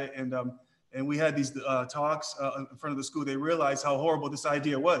look at it and we had these talks in front of the school, they realized how horrible this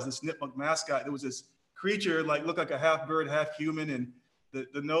idea was. This Nipmuc mascot, there was this creature looked like a half bird, half human, and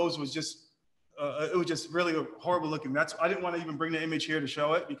the nose was just, it was just really horrible looking. I didn't want to even bring the image here to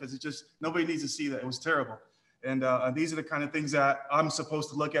show it, because it just, nobody needs to see that. It was terrible. And these are the kind of things that I'm supposed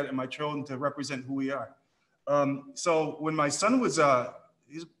to look at in my children to represent who we are. So when my son was,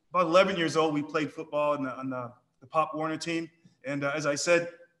 he's about 11 years old, we played football on the Pop Warner team. And as I said,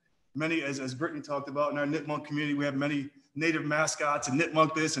 as Brittany talked about, in our Nipmuc community, we have many native mascots and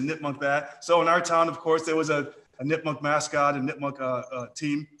Nipmuc this and Nipmuc that. So in our town, of course, there was a Nipmuc mascot, a Nipmuc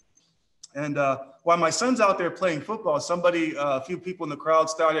team. And while my son's out there playing football, a few people in the crowd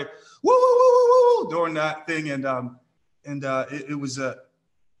started woo, woo, woo, woo, woo, during that thing. It was,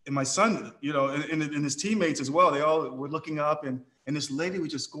 and my son, you know, and his teammates as well, they all were looking up, and this lady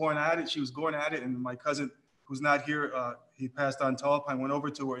was just going at it. She was going at it. And my cousin, who's not here, he passed on Talpine, went over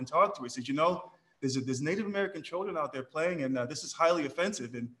to her and talked to her. He said, you know, there's Native American children out there playing, and this is highly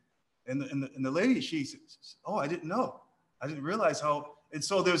offensive. And the lady, she said, oh, I didn't know. I didn't realize how. And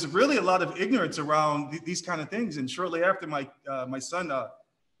so there's really a lot of ignorance around these kind of things. And shortly after my son,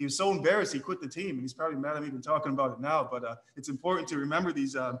 he was so embarrassed, he quit the team. And he's probably mad at me even talking about it now. But it's important to remember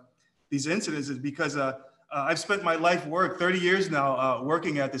these incidences, because I've spent my life work, 30 years now,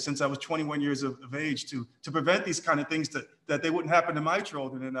 working at this since I was 21 years of age to prevent these kind of things that they wouldn't happen to my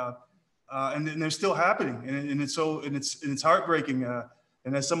children. And they're still happening. And it's heartbreaking.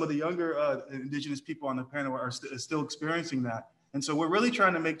 And as some of the younger Indigenous people on the panel are still experiencing that. And so we're really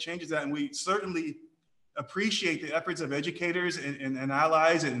trying to make changes that, and we certainly appreciate the efforts of educators and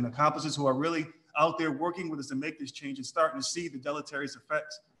allies and accomplices who are really out there working with us to make this change and starting to see the deleterious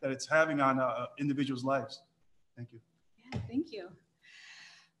effects that it's having on individuals' lives. Thank you. Yeah, thank you.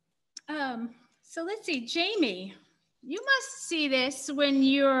 So let's see, Jamie, you must see this when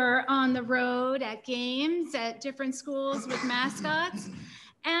you're on the road at games at different schools with mascots.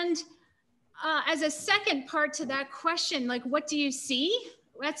 And as a second part to that question, like, what do you see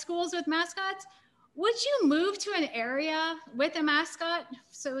at schools with mascots? Would you move to an area with a mascot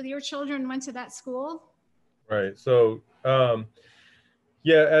so your children went to that school? Right. So,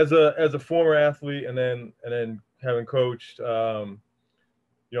 yeah, as a former athlete, and then having coached, you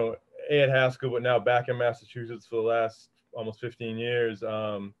know, at Haskell, but now back in Massachusetts for the last almost 15 years.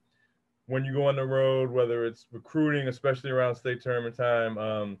 When you go on the road, whether it's recruiting, especially around state tournament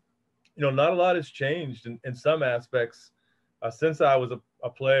time, you know, not a lot has changed in some aspects since I was a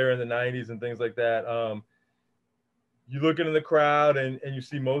player in the 90s and things like that. You look into the crowd and you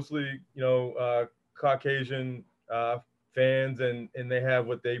see mostly, you know, Caucasian fans, and they have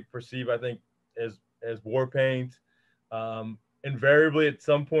what they perceive, I think, as war paint. Invariably, at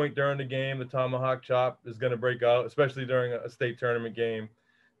some point during the game, the tomahawk chop is going to break out, especially during a state tournament game.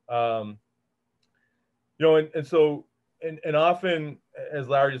 You know, and so, and often, as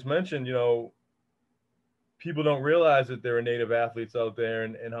Larry just mentioned, you know, people don't realize that there are Native athletes out there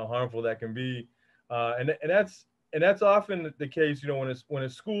and how harmful that can be. And that's often the case, you know, when a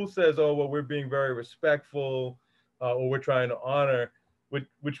school says, oh, well, we're being very respectful, or we're trying to honor,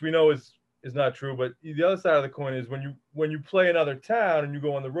 which we know is not true. But the other side of the coin is when you play another town and you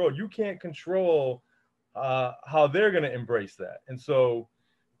go on the road, you can't control how they're going to embrace that. And so,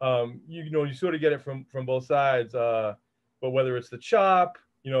 you know, you sort of get it from both sides. But whether it's the chop,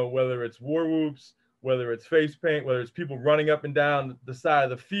 you know, whether it's war whoops, whether it's face paint, whether it's people running up and down the side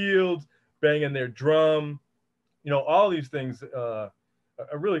of the field, banging their drum, you know, all these things are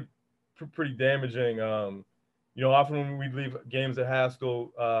really pretty damaging. You know, often when we leave games at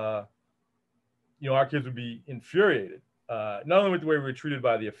Haskell, you know, our kids would be infuriated, not only with the way we were treated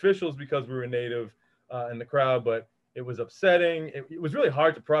by the officials because we were Native in the crowd, but it was upsetting. It was really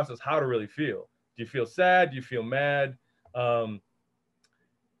hard to process how to really feel. Do you feel sad? Do you feel mad? The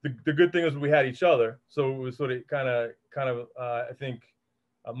good thing is we had each other. So it was sort of kind of I think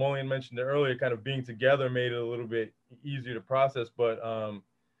Molian mentioned it earlier, kind of being together made it a little bit easier to process, but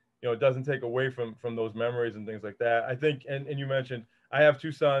you know, it doesn't take away from those memories and things like that. I think, and you mentioned, I have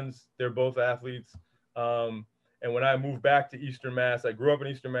two sons, they're both athletes. And when I moved back to Eastern Mass, I grew up in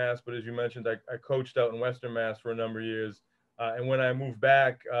Eastern Mass, but as you mentioned, I coached out in Western Mass for a number of years. And when I moved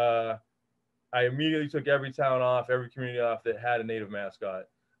back, I immediately took every town off, every community off that had a Native mascot.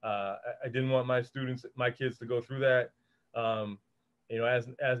 I didn't want my kids to go through that, you know, as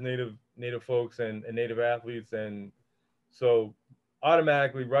Native folks and Native athletes. And so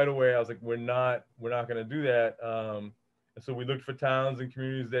automatically right away, I was like, we're not going to do that. And so we looked for towns and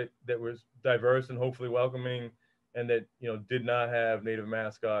communities that were diverse and hopefully welcoming, and that, you know, did not have Native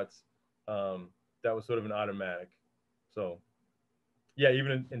mascots. That was sort of an automatic. So yeah,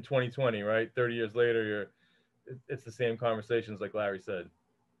 even in 2020, right? 30 years later, it's the same conversations like Larry said.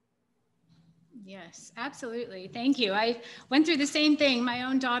 Yes, absolutely. Thank you. I went through the same thing. My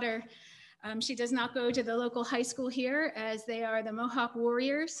own daughter, she does not go to the local high school here, as they are the Mohawk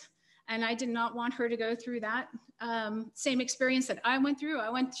Warriors. And I did not want her to go through that same experience that I went through. I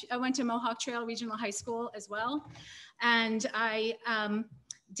went to Mohawk Trail Regional High School as well. And I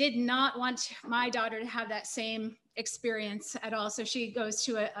did not want my daughter to have that same experience at all. So she goes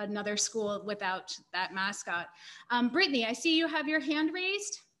to another school without that mascot. Brittany, I see you have your hand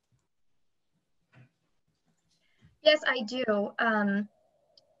raised. Yes, I do.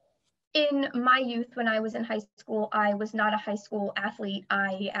 In my youth, when I was in high school, I was not a high school athlete.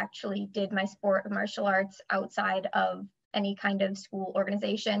 I actually did my sport of martial arts outside of any kind of school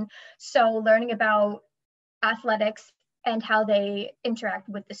organization. So learning about athletics and how they interact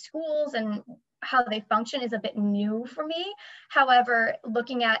with the schools and how they function is a bit new for me. However,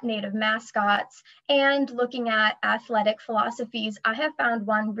 looking at Native mascots and looking at athletic philosophies, I have found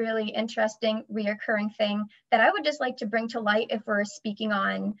one really interesting reoccurring thing that I would just like to bring to light if we're speaking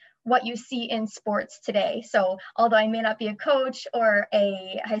on what you see in sports today. So although I may not be a coach or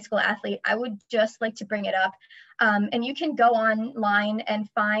a high school athlete, I would just like to bring it up. And you can go online and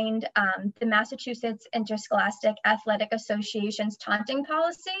find the Massachusetts Interscholastic Athletic Association's taunting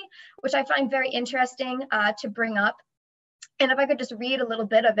policy, which I find very interesting to bring up. And if I could just read a little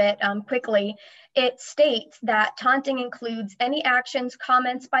bit of it quickly, it states that taunting includes any actions,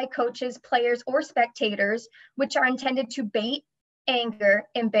 comments by coaches, players, or spectators which are intended to bait, anger,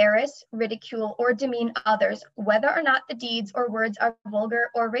 embarrass, ridicule, or demean others, whether or not the deeds or words are vulgar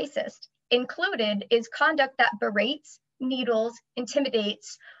or racist. Included is conduct that berates, needles,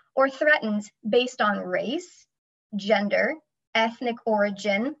 intimidates, or threatens based on race, gender, ethnic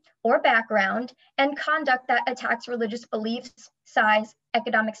origin, or background, and conduct that attacks religious beliefs, size,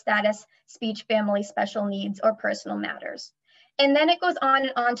 economic status, speech, family, special needs, or personal matters. And then it goes on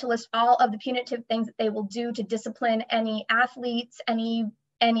and on to list all of the punitive things that they will do to discipline any athletes,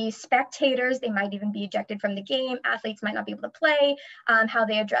 any spectators. They might even be ejected from the game. Athletes might not be able to play, how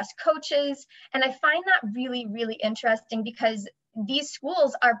they address coaches. And I find that really, really interesting because these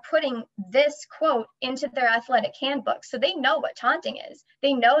schools are putting this quote into their athletic handbook. So they know what taunting is.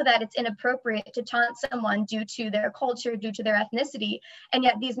 They know that it's inappropriate to taunt someone due to their culture, due to their ethnicity. And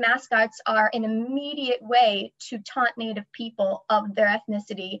yet these mascots are an immediate way to taunt Native people of their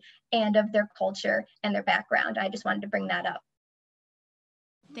ethnicity and of their culture and their background. I just wanted to bring that up.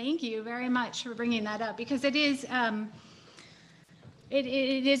 Thank you very much for bringing that up, because it is it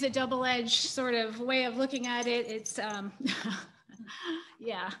is a double-edged sort of way of looking at it. It's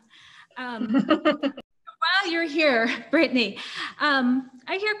yeah. While you're here, Brittany,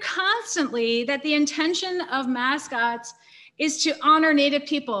 I hear constantly that the intention of mascots is to honor Native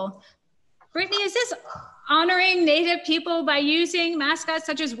people. Brittany, is this honoring Native people by using mascots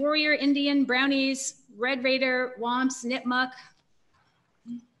such as Warrior, Indian, Brownies, Red Raider, Womps, Nipmuc?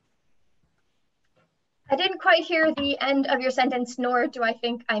 I didn't quite hear the end of your sentence, nor do I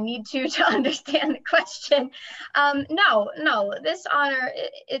think I need to understand the question. No, this honor,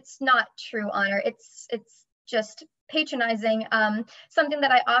 it's not true honor. It's just patronizing. Something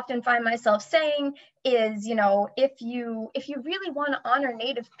that I often find myself saying is, you know, if you really want to honor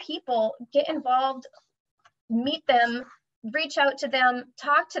Native people, get involved, meet them, reach out to them,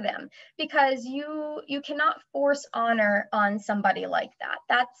 talk to them, because you cannot force honor on somebody like that.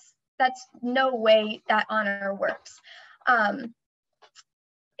 That's no way that honor works.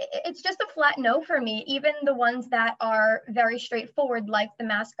 It's just a flat no for me. Even the ones that are very straightforward, like the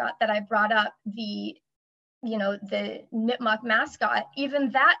mascot that I brought up, the Nipmuc mascot,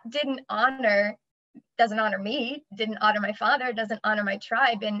 even that doesn't honor me, didn't honor my father, doesn't honor my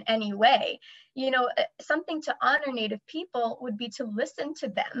tribe in any way. You know, something to honor Native people would be to listen to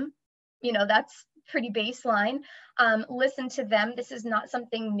them. You know, that's pretty baseline. Listen to them. This is not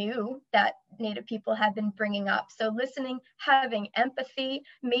something new that Native people have been bringing up. So listening, having empathy,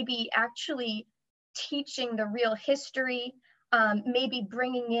 maybe actually teaching the real history, maybe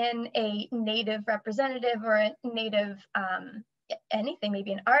bringing in a Native representative or a Native anything,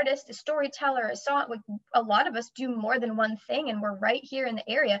 maybe an artist, a storyteller, a song. A lot of us do more than one thing, and we're right here in the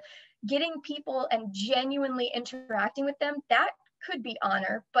area. Getting people and genuinely interacting with them, that could be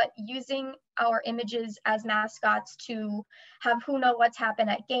honor, but using our images as mascots to have who know what's happened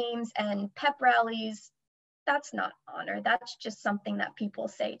at games and pep rallies, that's not honor. That's just something that people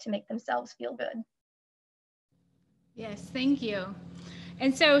say to make themselves feel good. Yes, thank you.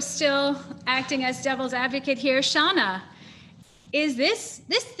 And so still acting as devil's advocate here, Shauna, is this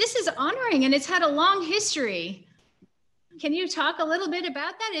is honoring, and it's had a long history. Can you talk a little bit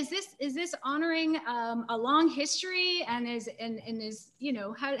about that? Is this honoring a long history, and is you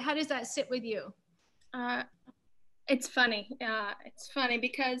know, how does that sit with you? It's funny. It's funny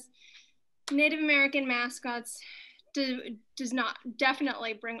because Native American mascots does not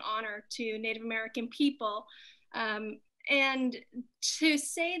definitely bring honor to Native American people. And to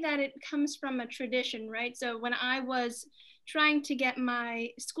say that it comes from a tradition, right? So when I was trying to get my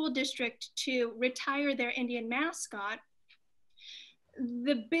school district to retire their Indian mascot,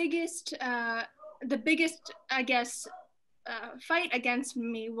 the biggest, I guess, fight against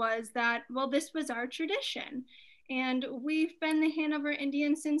me was that, well, this was our tradition. And we've been the Hanover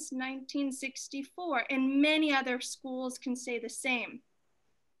Indians since 1964, and many other schools can say the same.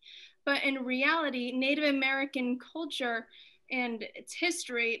 But in reality, Native American culture and its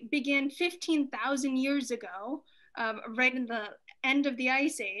history began 15,000 years ago, right in the end of the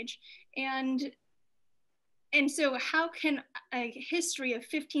Ice Age. And so how can a history of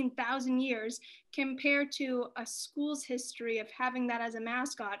 15,000 years compare to a school's history of having that as a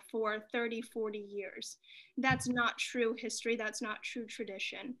mascot for 30, 40 years? That's not true history, that's not true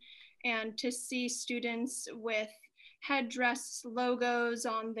tradition. And to see students with headdress logos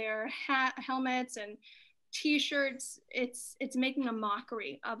on their helmets and t-shirts, it's making a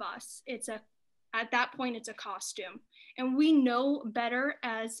mockery of us. At that point, it's a costume. And we know better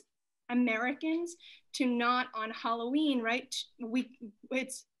as Americans to not on Halloween, right? We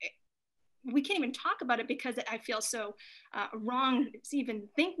can't even talk about it because I feel so wrong even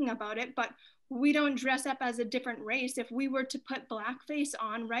thinking about it, but we don't dress up as a different race. If we were to put blackface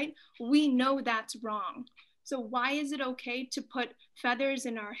on, right, we know that's wrong. So why is it okay to put feathers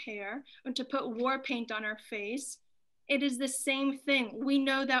in our hair or to put war paint on our face? It is the same thing. We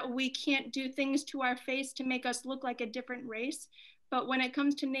know that we can't do things to our face to make us look like a different race. But when it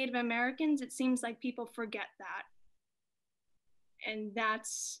comes to Native Americans, it seems like people forget that. And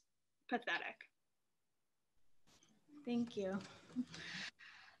that's pathetic. Thank you.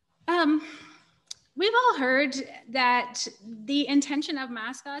 We've all heard that the intention of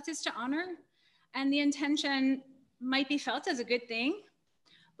mascots is to honor, and the intention might be felt as a good thing.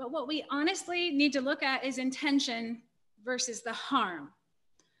 But what we honestly need to look at is intention versus the harm.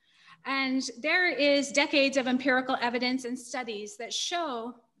 And there is decades of empirical evidence and studies that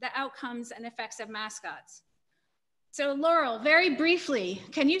show the outcomes and effects of mascots. So Laurel, very briefly,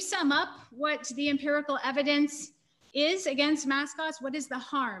 can you sum up what the empirical evidence is against mascots? What is the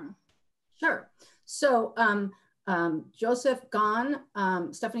harm? Sure. So Joseph Gahn,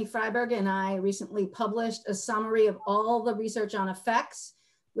 Stephanie Freiberg, and I recently published a summary of all the research on effects,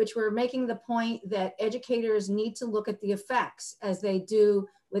 which were making the point that educators need to look at the effects as they do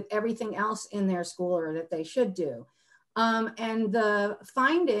with everything else in their school, or that they should do. And the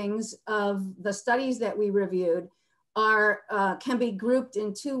findings of the studies that we reviewed can be grouped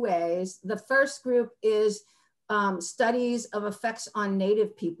in two ways. The first group is studies of effects on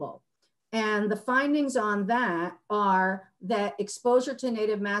Native people. And the findings on that are that exposure to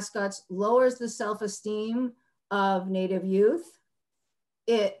Native mascots lowers the self-esteem of Native youth.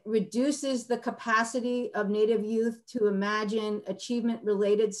 It reduces the capacity of Native youth to imagine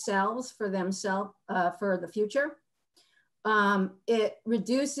achievement-related selves for themselves for the future. It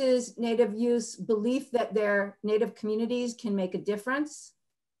reduces Native youth's belief that their Native communities can make a difference.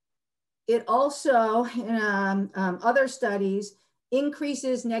 It also, in other studies,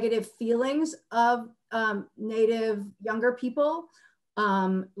 increases negative feelings of Native younger people,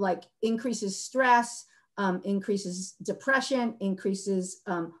 like increases stress, increases depression, increases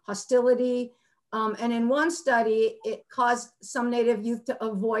hostility. And in one study, it caused some Native youth to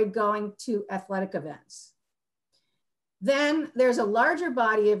avoid going to athletic events. Then there's a larger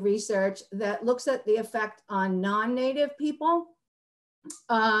body of research that looks at the effect on non-Native people.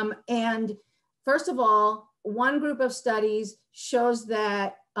 And first of all, one group of studies shows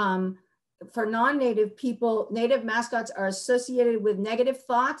that for non-Native people, Native mascots are associated with negative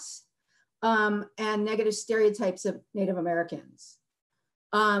thoughts and negative stereotypes of Native Americans.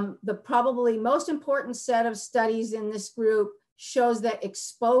 The probably most important set of studies in this group shows that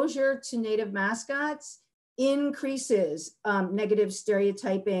exposure to Native mascots increases negative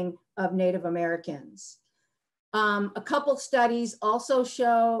stereotyping of Native Americans. A couple studies also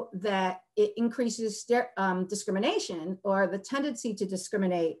show that it increases discrimination, or the tendency to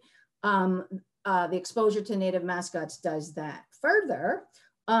discriminate. The exposure to Native mascots does that. Further,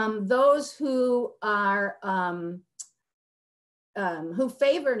 those who are who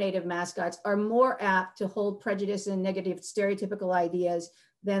favor Native mascots are more apt to hold prejudice and negative stereotypical ideas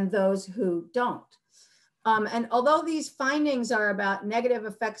than those who don't. And although these findings are about negative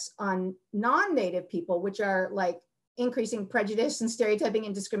effects on non-Native people, which are like increasing prejudice and stereotyping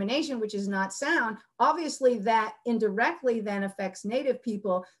and discrimination, which is not sound, obviously that indirectly then affects Native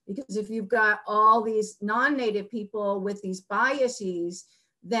people, because if you've got all these non-Native people with these biases,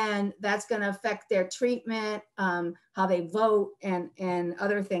 then that's going to affect their treatment, how they vote, and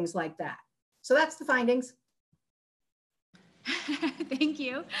other things like that. So that's the findings. Thank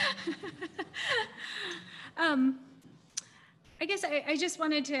you. I guess I just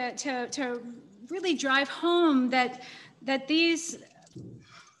wanted to really drive home that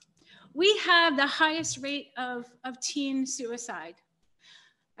we have the highest rate of teen suicide.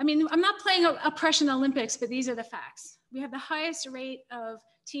 I mean, I'm not playing oppression Olympics, but these are the facts. We have the highest rate of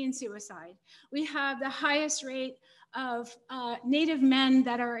teen suicide. We have the highest rate of Native men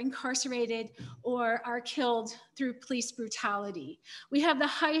that are incarcerated or are killed through police brutality. We have the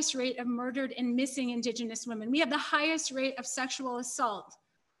highest rate of murdered and missing Indigenous women. We have the highest rate of sexual assault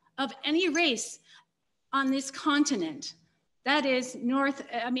of any race on this continent. That is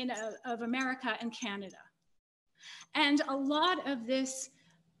of America and Canada. And a lot of this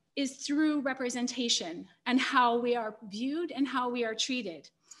is through representation and how we are viewed and how we are treated.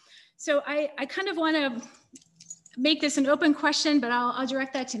 So I kind of want to make this an open question, but I'll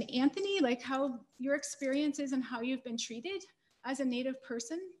direct that to Anthony, like how your experiences and how you've been treated as a Native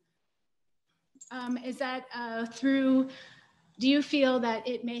person. Is that through, do you feel that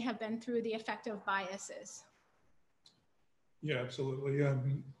it may have been through the effect of biases? Yeah, absolutely.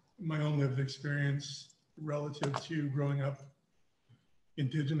 My own lived experience relative to growing up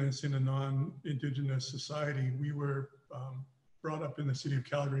Indigenous in a non-Indigenous society, we were brought up in the city of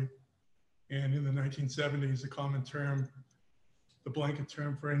Calgary. And in the 1970s, the common term, the blanket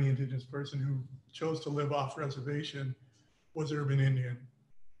term for any Indigenous person who chose to live off reservation was urban Indian.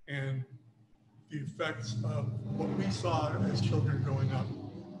 And the effects of what we saw as children growing up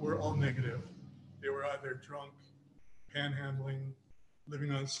were all negative. They were either drunk, panhandling,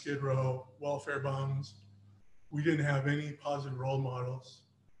 living on Skid Row, welfare bums. We didn't have any positive role models.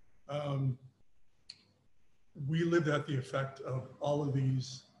 We lived at the effect of all of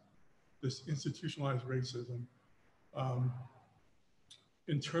this institutionalized racism.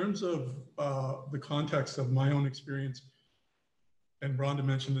 In terms of the context of my own experience, and Rhonda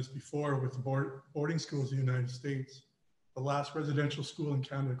mentioned this before with the boarding schools in the United States, the last residential school in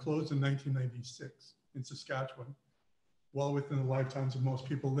Canada closed in 1996 in Saskatchewan, well within the lifetimes of most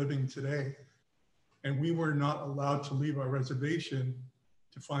people living today. And we were not allowed to leave our reservation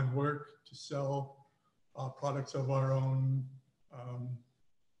to find work, to sell products of our own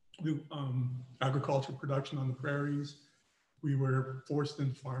agricultural production on the prairies. We were forced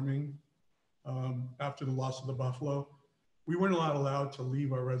into farming after the loss of the buffalo. We weren't allowed to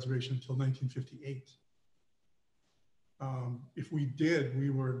leave our reservation until 1958. If we did,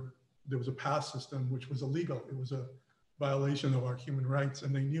 there was a pass system which was illegal. It was a violation of our human rights,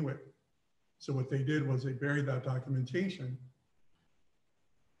 and they knew it. So what they did was they buried that documentation.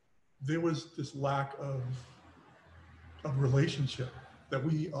 There was this lack of relationship that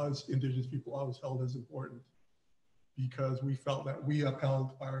we as Indigenous people always held as important, because we felt that we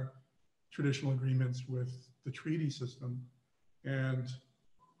upheld our traditional agreements with the treaty system, and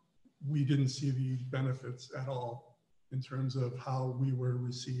we didn't see the benefits at all in terms of how we were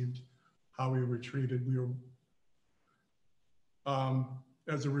received, how we were treated. We were,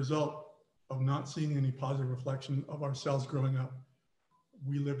 as a result of not seeing any positive reflection of ourselves growing up,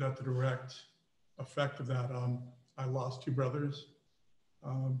 we lived at the direct effect of that. I lost two brothers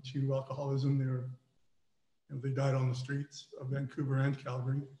to alcoholism. They died on the streets of Vancouver and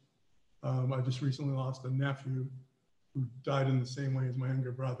Calgary. I just recently lost a nephew who died in the same way as my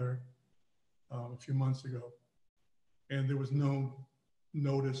younger brother a few months ago. And there was no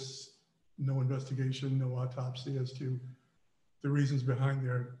notice, no investigation, no autopsy as to the reasons behind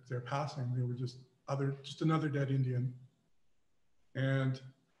their passing. They were just another dead Indian. And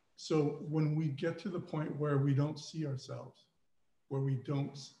so when we get to the point where we don't see ourselves, where we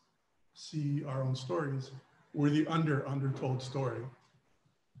don't see our own stories, we're the undertold story.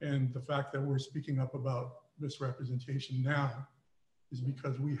 And the fact that we're speaking up about misrepresentation now is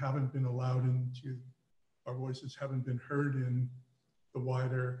because we haven't been allowed into, our voices haven't been heard in the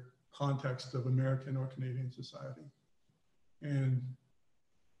wider context of American or Canadian society. And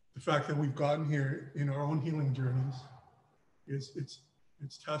the fact that we've gotten here in our own healing journeys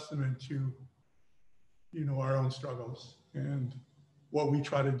it's testament to, our own struggles and what we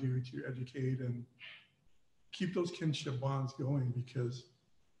try to do to educate and keep those kinship bonds going, because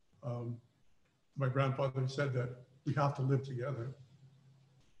my grandfather said that we have to live together.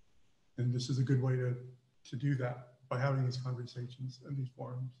 And this is a good way to do that by having these conversations and these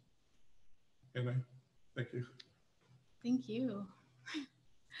forums. And I thank you. Thank you.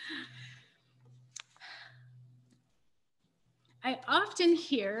 I often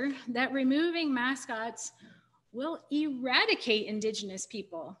hear that removing mascots will eradicate Indigenous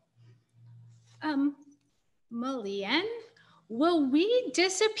people. Malian, will we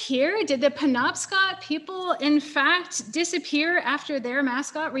disappear? Did the Penobscot people in fact disappear after their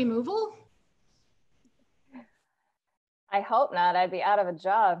mascot removal? I hope not. I'd be out of a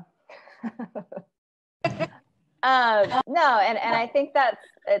job. No, and I think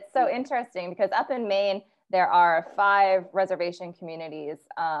it's so interesting because up in Maine, there are 5 reservation communities.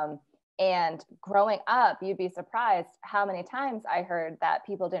 And growing up, you'd be surprised how many times I heard that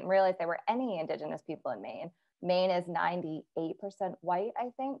people didn't realize there were any Indigenous people in Maine. Maine is 98% white,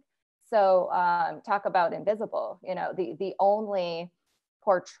 I think. So talk about invisible, you know, the only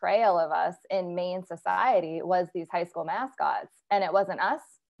portrayal of us in Maine society was these high school mascots. And it wasn't us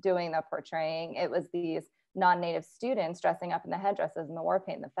doing the portraying, it was these non-native students dressing up in the headdresses and the war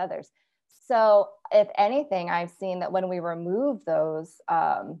paint and the feathers. So if anything, I've seen that when we remove those,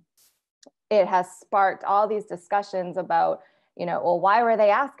 it has sparked all these discussions about, you know, well, why were they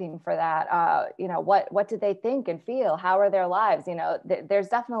asking for that? You know, what did they think and feel? How are their lives? You know, there's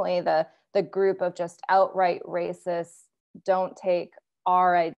definitely the group of just outright racist, don't take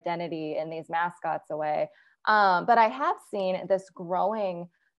our identity in these mascots away. But I have seen this growing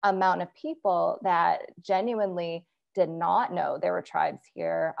amount of people that genuinely did not know there were tribes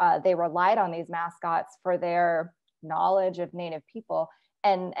here. They relied on these mascots for their knowledge of Native people.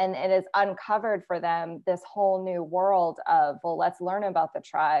 And it has uncovered for them this whole new world of, well, let's learn about the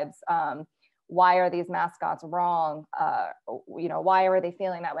tribes. Why are these mascots wrong? You know, why are they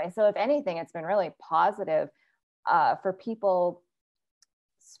feeling that way? So if anything, it's been really positive for people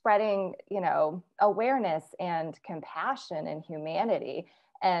spreading, you know, awareness and compassion and humanity.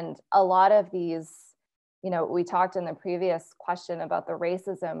 And a lot of these, you know, we talked in the previous question about the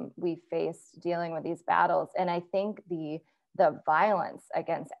racism we face dealing with these battles. And I think the violence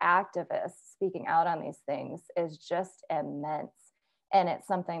against activists speaking out on these things is just immense. And it's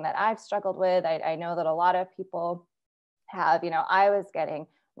something that I've struggled with. I know that a lot of people have, you know, I was getting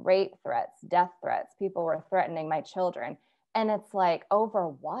rape threats, death threats. People were threatening my children. And it's like, over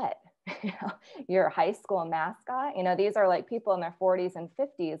what? You know, your high school mascot? You know, these are like people in their 40s and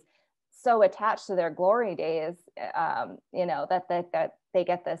 50s, so attached to their glory days, you know, that they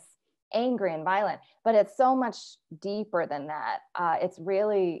get this angry and violent. But it's so much deeper than that. It's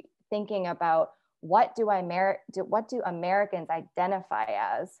really thinking about what do Americans identify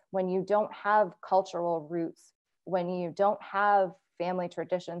as when you don't have cultural roots, when you don't have family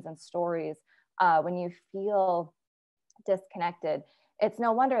traditions and stories, when you feel disconnected. It's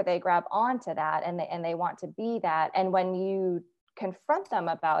no wonder they grab onto that and they want to be that. And when you confront them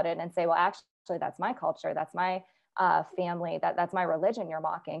about it and say, well, actually, that's my culture, that's my family, that's my religion you're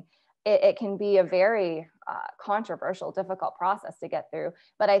mocking, it can be a very controversial, difficult process to get through.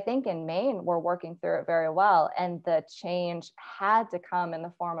 But I think in Maine, we're working through it very well. And the change had to come in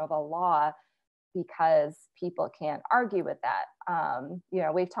the form of a law because people can't argue with that. You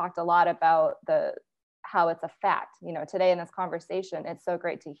know, we've talked a lot about how it's a fact. You know, today in this conversation, it's so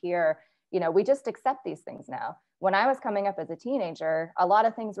great to hear, you know, we just accept these things now. When I was coming up as a teenager, a lot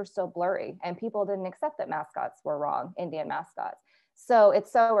of things were still blurry and people didn't accept that mascots were wrong, Indian mascots. So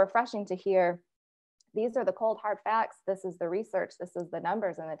it's so refreshing to hear these are the cold hard facts. This is the research. This is the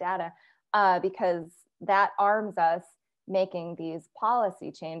numbers and the data, because that arms us making these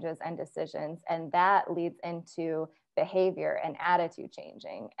policy changes and decisions. And that leads into behavior and attitude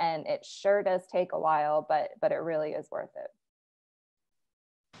changing. And it sure does take a while, but it really is worth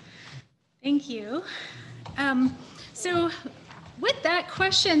it. Thank you. So with that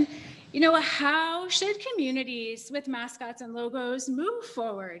question, you know, how should communities with mascots and logos move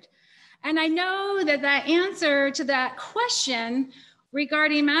forward? And I know that that answer to that question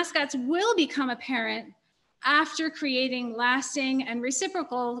regarding mascots will become apparent after creating lasting and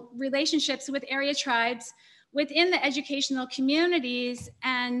reciprocal relationships with area tribes within the educational communities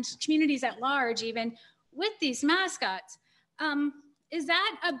and communities at large, even with these mascots. Is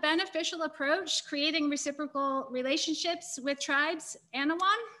that a beneficial approach, creating reciprocal relationships with tribes? Anawan?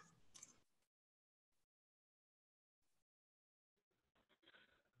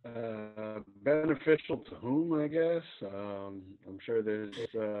 Beneficial to whom, I guess. I'm sure there's,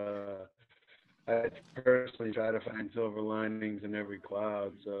 I personally try to find silver linings in every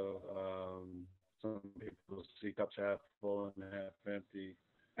cloud. So some people see cups half full and half empty.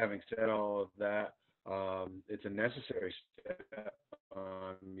 Having said all of that, it's a necessary step.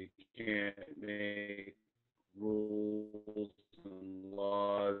 You can't make rules and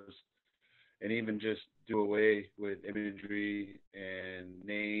laws and even just do away with imagery and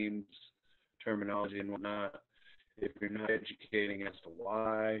names, terminology and whatnot if you're not educating as to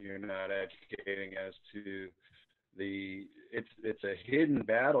why, you're not educating as to it's a hidden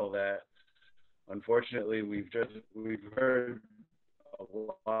battle that unfortunately we've heard a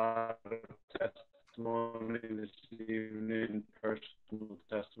lot of testimony this evening, personal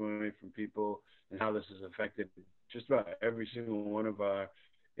testimony from people and how this has affected just about every single one of our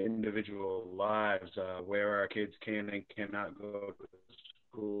individual lives, where our kids can and cannot go to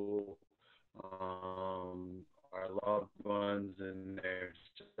school, our loved ones and their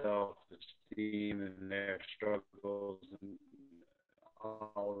self-esteem and their struggles and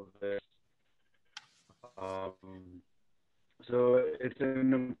all of this. So it's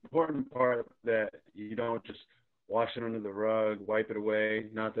an important part that you don't just wash it under the rug, wipe it away.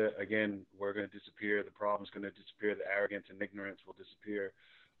 Not that, again, we're going to disappear, the problem's going to disappear, the arrogance and ignorance will disappear.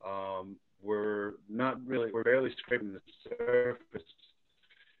 We're barely scraping the surface.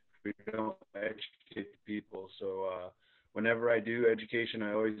 We don't educate people. So whenever I do education,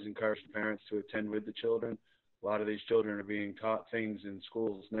 I always encourage the parents to attend with the children. A lot of these children are being taught things in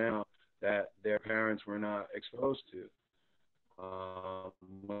schools now that their parents were not exposed to.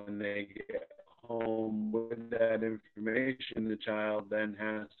 When they get home with that information, the child then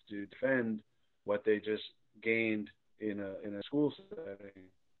has to defend what they just gained in a school setting.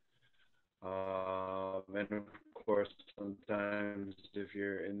 And of course, sometimes if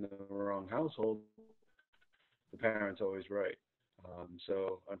you're in the wrong household, the parent's always right.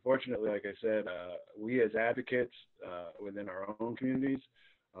 So unfortunately, like I said, we as advocates within our own communities,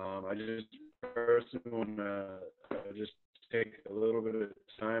 I just personally want to just take a little bit of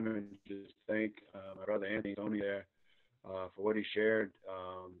time and just thank my brother Anthony Tony there for what he shared.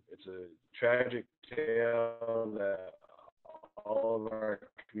 It's a tragic tale that all of our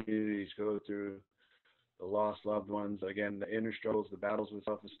communities go through, the lost loved ones, again, the inner struggles, the battles with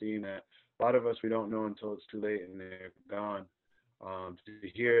self-esteem that a lot of us, we don't know until it's too late and they're gone. To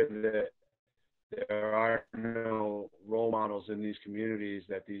hear that there are no role models in these communities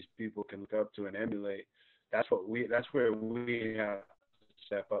that these people can look up to and emulate, that's where we have to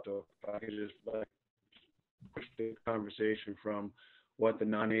step up. So if I could just push the conversation from what the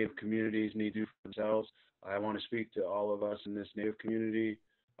non-Native communities need to do for themselves, I want to speak to all of us in this Native community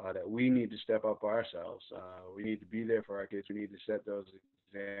that we need to step up ourselves. We need to be there for our kids. We need to set those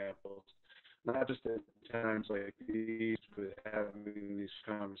examples, not just at times like these with having these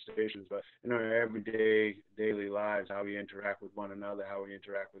conversations, but in our everyday, daily lives, how we interact with one another, how we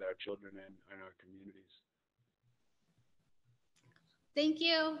interact with our children and our communities. Thank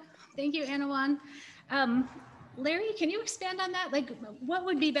you. Thank you, Anawan. Larry, can you expand on that? Like, what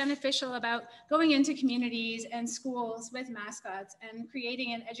would be beneficial about going into communities and schools with mascots and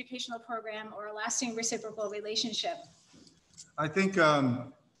creating an educational program or a lasting reciprocal relationship? I think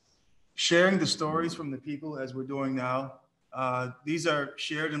sharing the stories from the people as we're doing now, these are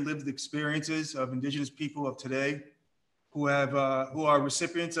shared and lived experiences of Indigenous people of today who are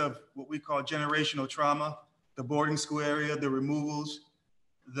recipients of what we call generational trauma, the boarding school area, the removals,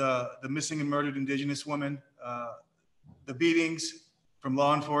 the missing and murdered Indigenous women, the beatings from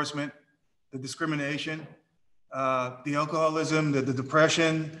law enforcement, the discrimination, the alcoholism, the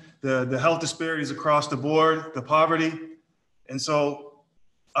depression, the health disparities across the board, the poverty. And so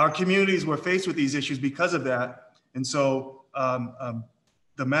our communities were faced with these issues because of that. And so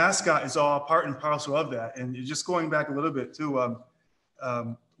the mascot is all part and parcel of that. And just going back a little bit to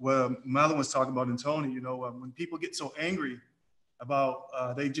what Madeline was talking about and Tony, when people get so angry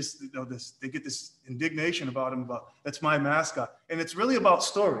about, they just, they get this indignation about him, about that's my mascot. And it's really about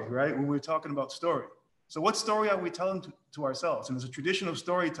story, right? When we're talking about story. So what story are we telling to ourselves? And as a traditional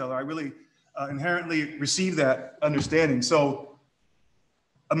storyteller, I really inherently receive that understanding. So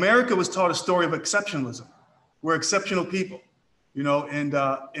America was taught a story of exceptionalism. We're exceptional people, and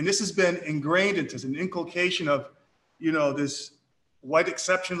this has been ingrained into us, an inculcation of, this white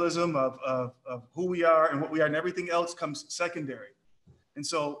exceptionalism of who we are and what we are, and everything else comes secondary. And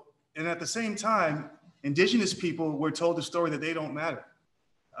so, and at the same time, Indigenous people were told the story that they don't matter.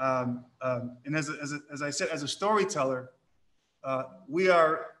 And as I said, as a storyteller, we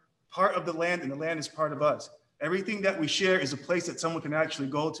are part of the land and the land is part of us. Everything that we share is a place that someone can actually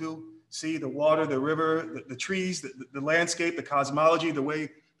go to, see the water, the river, the trees, the landscape, the cosmology, the way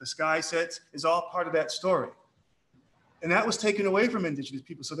the sky sets is all part of that story. And that was taken away from Indigenous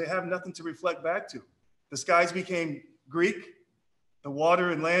people, so they have nothing to reflect back to. The skies became Greek, the water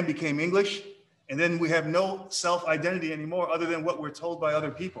and land became English, and then we have no self-identity anymore other than what we're told by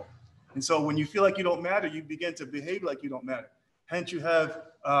other people. And so when you feel like you don't matter, you begin to behave like you don't matter. Hence you have,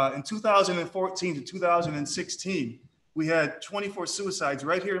 in 2014 to 2016, we had 24 suicides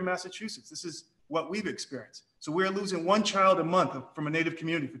right here in Massachusetts. This is what we've experienced. So we're losing one child a month from a Native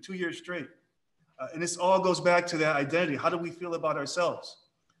community for 2 years straight. And this all goes back to that identity. How do we feel about ourselves?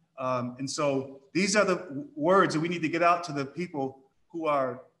 And so these are the words that we need to get out to the people who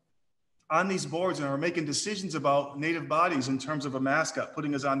are on these boards and are making decisions about Native bodies in terms of a mascot,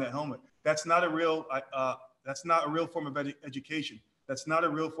 putting us on that helmet. That's not a real form of education. That's not a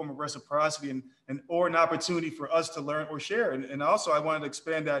real form of reciprocity or an opportunity for us to learn or share. And also I wanted to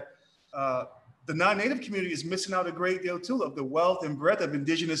expand that the non-Native community is missing out a great deal too of the wealth and breadth of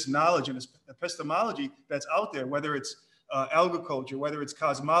Indigenous knowledge and epistemology that's out there, whether it's agriculture, whether it's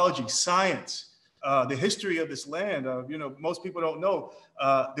cosmology, science, the history of this land. Most people don't know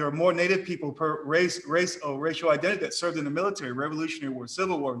there are more Native people per race or racial identity that served in the military, Revolutionary War,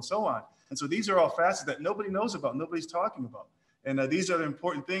 Civil War, and so on. And so these are all facets that nobody knows about, nobody's talking about. And these are the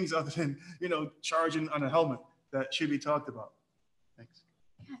important things other than, charging on a helmet that should be talked about. Thanks.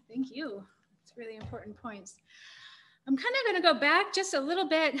 Yeah, thank you. It's really important points. I'm kind of going to go back just a little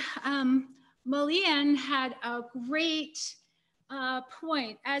bit. Malian had a great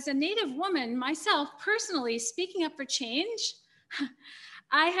point. As a Native woman myself, personally, speaking up for change,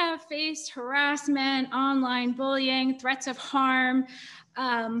 I have faced harassment, online bullying, threats of harm,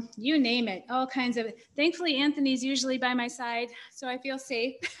 you name it, all kinds of it. Thankfully, Anthony's usually by my side, so I feel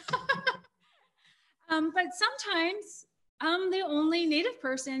safe. But sometimes I'm the only Native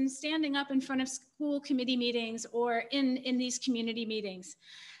person standing up in front of school committee meetings or in these community meetings.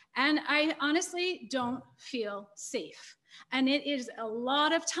 And I honestly don't feel safe. And it is a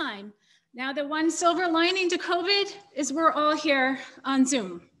lot of time. Now, the one silver lining to COVID is we're all here on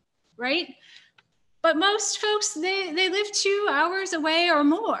Zoom, right? But most folks, they live 2 hours away or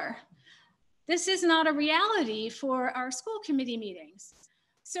more. This is not a reality for our school committee meetings.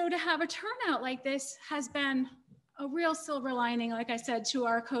 So to have a turnout like this has been a real silver lining, like I said, to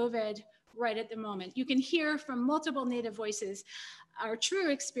our COVID right at the moment. You can hear from multiple Native voices our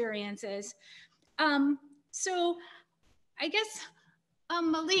true experiences. So I guess,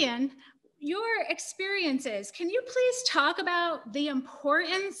 Malian, your experiences, can you please talk about the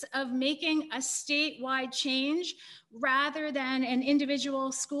importance of making a statewide change rather than an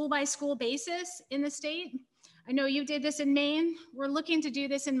individual school by school basis in the state? I know you did this in Maine. We're looking to do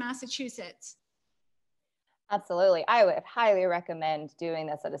this in Massachusetts. Absolutely. I would highly recommend doing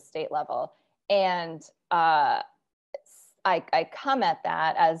this at a state level. And I come at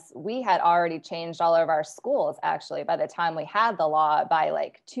that as we had already changed all of our schools. Actually, by the time we had the law, by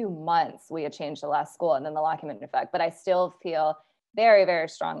like 2 months, we had changed the last school and then the law came into effect. But I still feel very, very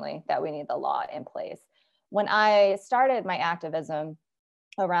strongly that we need the law in place. When I started my activism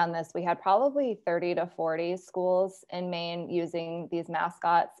around this, we had probably 30 to 40 schools in Maine using these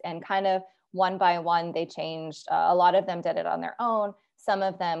mascots, and kind of one by one, they changed. A lot of them did it on their own. Some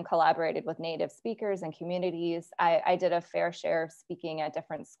of them collaborated with Native speakers and communities. I did a fair share of speaking at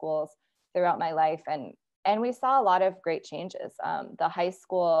different schools throughout my life, and we saw a lot of great changes. The high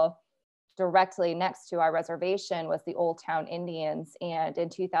school directly next to our reservation was the Old Town Indians, and in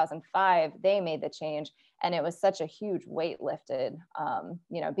 2005, they made the change, and it was such a huge weight lifted,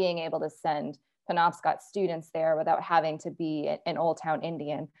 being able to send Penobscot students there without having to be an Old Town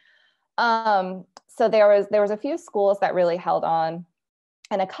Indian. So there was a few schools that really held on,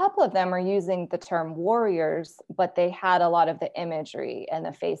 and a couple of them are using the term warriors, but they had a lot of the imagery and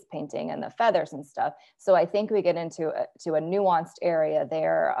the face painting and the feathers and stuff. So I think we get into a nuanced area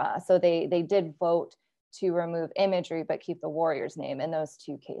there. So they did vote to remove imagery, but keep the warriors name in those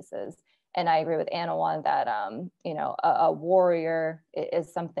two cases. And I agree with Anawan that, a warrior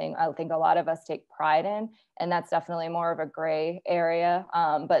is something I think a lot of us take pride in, and that's definitely more of a gray area.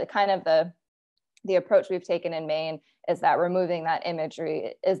 But kind of the approach we've taken in Maine is that removing that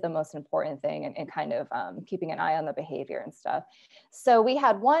imagery is the most important thing, and kind of keeping an eye on the behavior and stuff. So we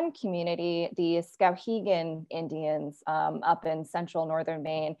had one community, the Skowhegan Indians up in central northern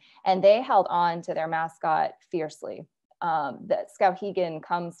Maine, and they held on to their mascot fiercely. That Skowhegan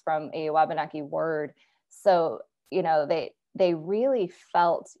comes from a Wabanaki word. So, they really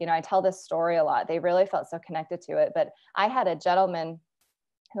felt, I tell this story a lot, they really felt so connected to it. But I had a gentleman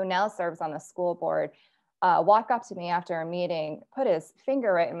who now serves on the school board walk up to me after a meeting, put his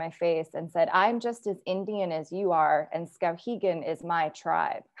finger right in my face and said, "I'm just as Indian as you are, and Skowhegan is my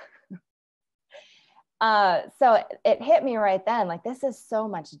tribe." So it hit me right then, like, this is so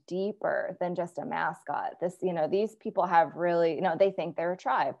much deeper than just a mascot. This, you know, these people have really, you know, they think they're a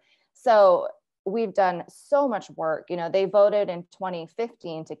tribe. So we've done so much work. You know, they voted in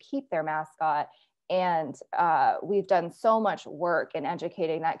 2015 to keep their mascot. And we've done so much work in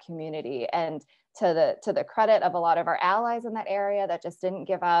educating that community. And to the credit of a lot of our allies in that area that just didn't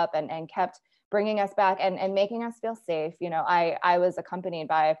give up and kept bringing us back and making us feel safe. You know, I was accompanied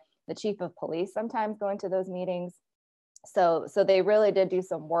by the chief of police sometimes going to those meetings. So they really did do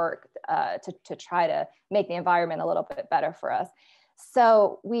some work to try to make the environment a little bit better for us.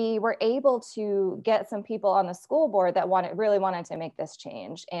 So we were able to get some people on the school board that really wanted to make this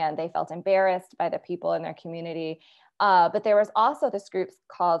change, and they felt embarrassed by the people in their community. But there was also this group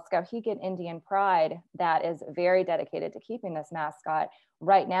called Skowhegan Indian Pride that is very dedicated to keeping this mascot.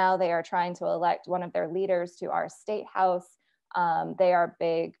 Right now, they are trying to elect one of their leaders to our state house. They are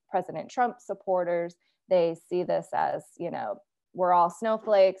big President Trump supporters. They see this as, you know, we're all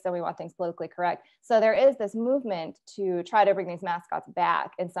snowflakes and we want things politically correct. So there is this movement to try to bring these mascots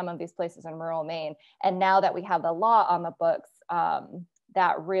back in some of these places in rural Maine. And now that we have the law on the books,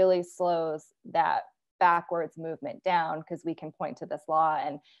 that really slows that backwards movement down, because we can point to this law,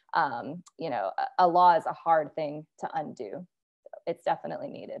 and you know, a law is a hard thing to undo. So it's definitely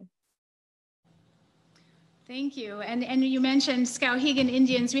needed. Thank you. And you mentioned Skowhegan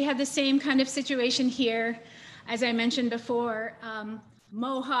Indians. We have the same kind of situation here. As I mentioned before,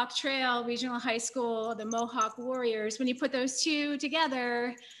 Mohawk Trail Regional High School, the Mohawk Warriors, when you put those two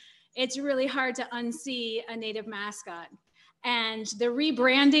together, it's really hard to unsee a Native mascot. And the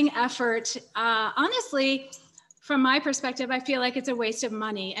rebranding effort, honestly, from my perspective, I feel like it's a waste of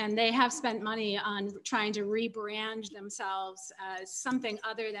money, and they have spent money on trying to rebrand themselves as something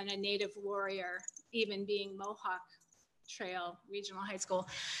other than a Native warrior, even being Mohawk Trail Regional High School.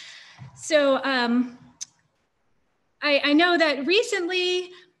 So I know that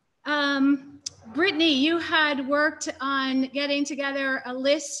recently, Brittany, you had worked on getting together a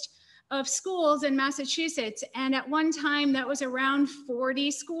list of schools in Massachusetts, and at one time that was around 40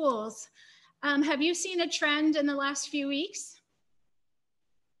 schools. Have you seen a trend in the last few weeks?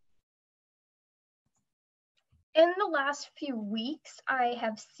 In the last few weeks, I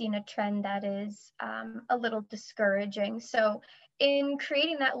have seen a trend that is a little discouraging. So in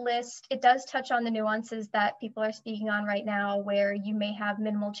creating that list, it does touch on the nuances that people are speaking on right now, where you may have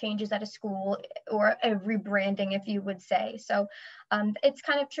minimal changes at a school or a rebranding, if you would say. So it's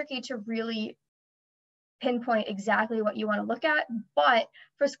kind of tricky to really pinpoint exactly what you want to look at. But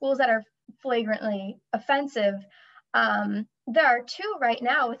for schools that are flagrantly offensive, there are two right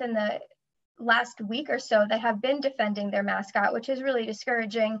now within the last week or so that have been defending their mascot, which is really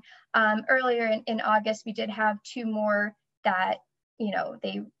discouraging. Earlier in August, we did have two more that, you know,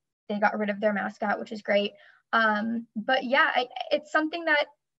 they got rid of their mascot, which is great. But yeah, it's something that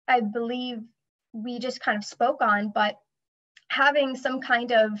I believe we just kind of spoke on, but having some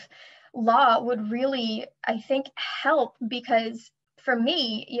kind of law would really, I think, help, because for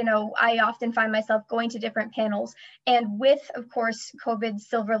me, you know, I often find myself going to different panels, and with, of course, COVID's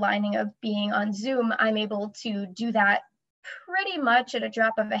silver lining of being on Zoom, I'm able to do that pretty much at a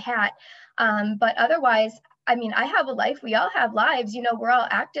drop of a hat. But otherwise, I mean, I have a life, we all have lives, you know, we're all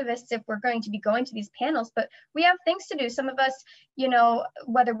activists if we're going to be going to these panels, but we have things to do. Some of us, you know,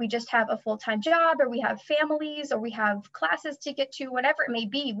 whether we just have a full-time job or we have families or we have classes to get to, whatever it may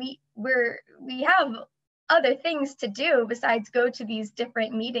be, we have other things to do besides go to these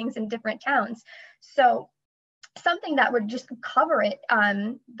different meetings in different towns. So something that would just cover it,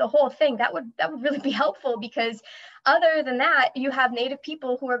 the whole thing, that would really be helpful, because other than that, you have Native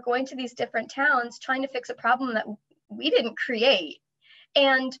people who are going to these different towns trying to fix a problem that we didn't create.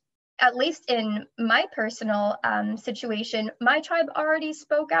 And at least in my personal situation, my tribe already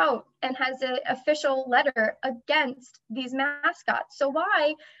spoke out and has an official letter against these mascots. So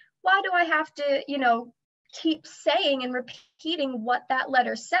why do I have to, you know, keep saying and repeating what that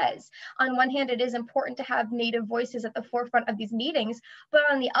letter says? On one hand, it is important to have Native voices at the forefront of these meetings, but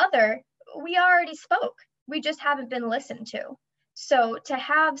on the other, we already spoke. We just haven't been listened to. So to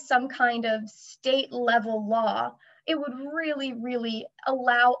have some kind of state level law, it would really, really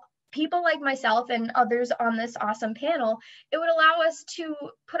allow people like myself and others on this awesome panel, it would allow us to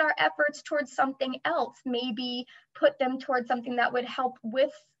put our efforts towards something else, maybe put them towards something that would help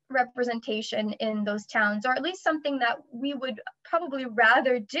with representation in those towns, or at least something that we would probably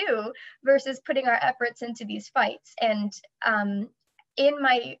rather do versus putting our efforts into these fights. And in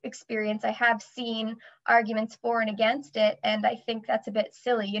my experience, I have seen arguments for and against it, and I think that's a bit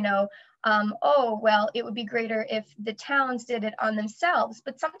silly. You know, oh, well, it would be greater if the towns did it on themselves.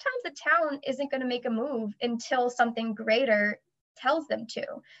 But sometimes the town isn't going to make a move until something greater tells them to.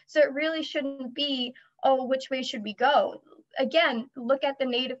 So it really shouldn't be, oh, which way should we go? Again, look at the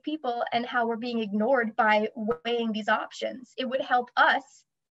Native people and how we're being ignored by weighing these options. It would help us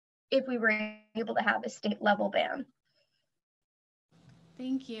if we were able to have a state level ban.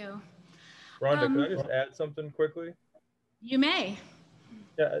 Thank you. Rhonda, can I just add something quickly? You may.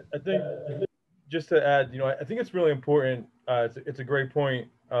 Yeah, I think just to add, I think it's really important. It's a great point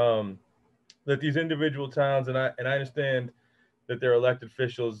that these individual towns, and I understand that their elected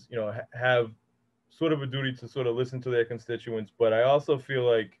officials, have sort of a duty to sort of listen to their constituents, but I also feel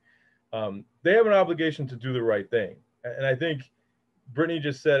like they have an obligation to do the right thing. And I think Brittany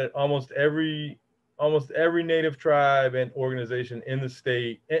just said it. Almost every Native tribe and organization in the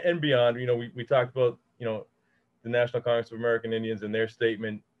state and beyond. We talked about the National Congress of American Indians and their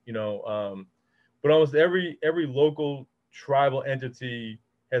statement. But almost every local tribal entity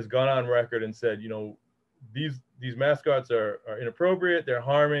has gone on record and said, these mascots are inappropriate, they're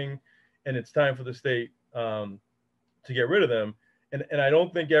harming, and it's time for the state to get rid of them. And I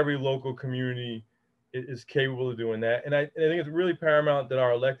don't think every local community is capable of doing that. And I think it's really paramount that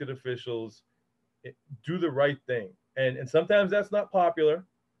our elected officials do the right thing. And sometimes that's not popular,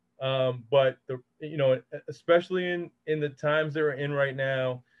 but especially in the times that we're in right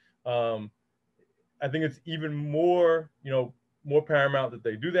now, I think it's even more paramount that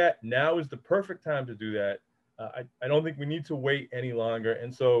they do that. Now is the perfect time to do that. I don't think we need to wait any longer.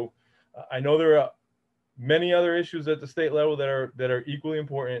 And so I know there are many other issues at the state level that are equally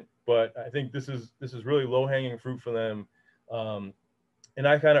important, but I think this is really low-hanging fruit for them. And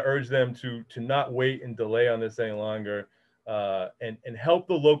I kind of urge them to not wait and delay on this any longer, and help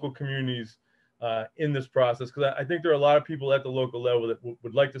the local communities in this process. Because I think there are a lot of people at the local level that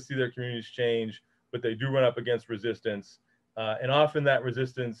would like to see their communities change, but they do run up against resistance. And often that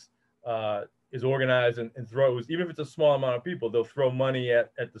resistance is organized and throws, even if it's a small amount of people, they'll throw money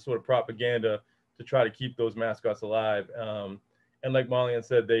at the sort of propaganda to try to keep those mascots alive. And like Molly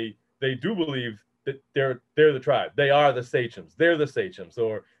said, they do believe that they're the tribe. They are the sachems. They're the sachems,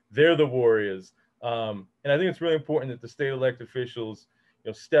 or they're the warriors. And I think it's really important that the state elected officials,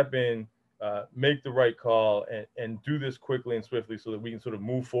 step in, make the right call, and do this quickly and swiftly so that we can sort of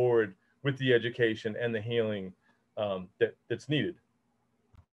move forward with the education and the healing that's needed.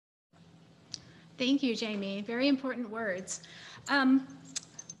 Thank you, Jamie. Very important words.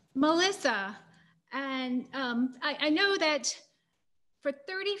 Melissa, and I know that for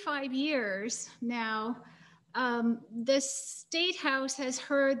 35 years now, the State House has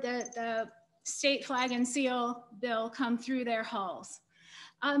heard the state flag and seal bill come through their halls.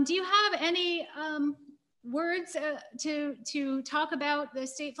 Do you have any words to talk about the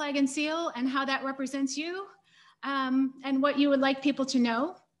state flag and seal and how that represents you, and what you would like people to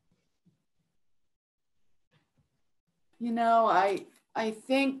know? I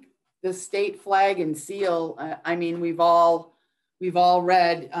think the state flag and seal, I mean, we've all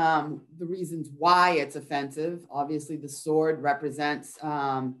read the reasons why it's offensive. Obviously, the sword represents,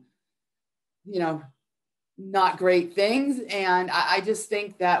 not great things. And I just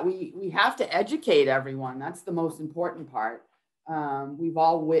think that we have to educate everyone. That's the most important part. We've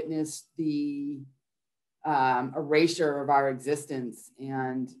all witnessed the erasure of our existence.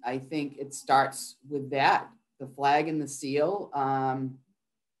 And I think it starts with that. The flag and the seal,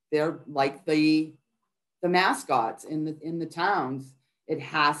 they're like the mascots in the towns. It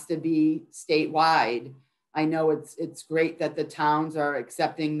has to be statewide. I know it's great that the towns are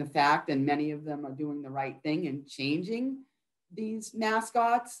accepting the fact, and many of them are doing the right thing and changing these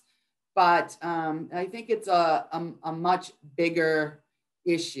mascots. But I think it's a much bigger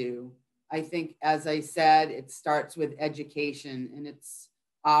issue. I think, as I said, it starts with education, and it's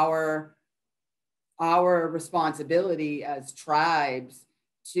our responsibility as tribes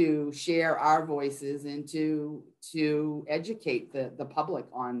to share our voices and to educate the public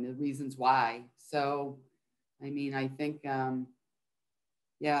on the reasons why. So, I mean, I think,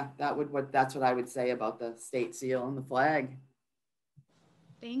 yeah, that's what I would say about the state seal and the flag.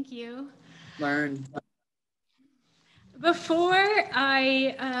 Thank you. Learn. Before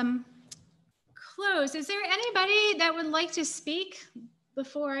I close, is there anybody that would like to speak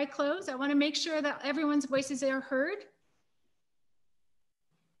before I close? I want to make sure that everyone's voices are heard.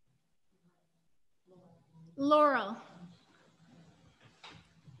 Laurel,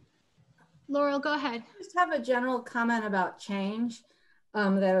 go ahead. I just have a general comment about change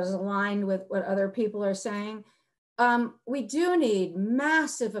that is aligned with what other people are saying. We do need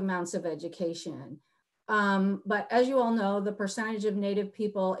massive amounts of education. But as you all know, the percentage of Native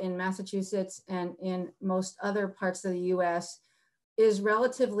people in Massachusetts and in most other parts of the US is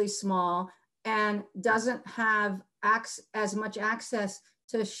relatively small and doesn't have as much access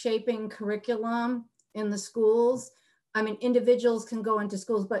to shaping curriculum in the schools. I mean, individuals can go into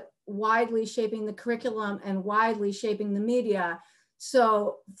schools, but widely shaping the curriculum and widely shaping the media.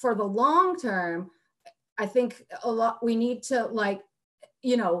 So for the long term, I think we need to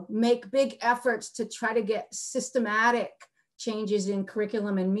make big efforts to try to get systematic changes in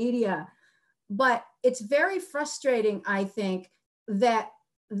curriculum and media. But it's very frustrating, I think, that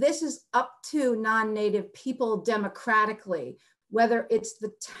this is up to non-Native people democratically, whether it's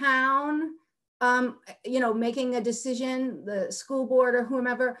the town, making a decision, the school board or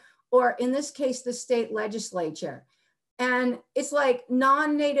whomever, or in this case, the state legislature. And it's like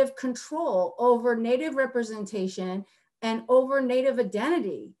non-Native control over Native representation and over Native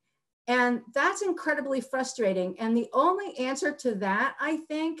identity. And that's incredibly frustrating. And the only answer to that, I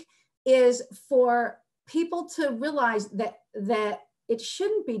think, is for people to realize that it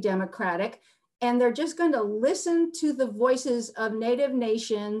shouldn't be democratic, and they're just going to listen to the voices of Native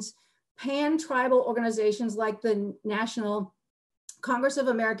nations, pan-tribal organizations like the National Congress of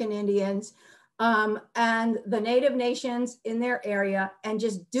American Indians, and the Native nations in their area, and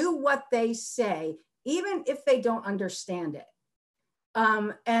just do what they say, even if they don't understand it.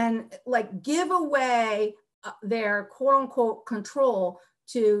 And like give away their quote unquote control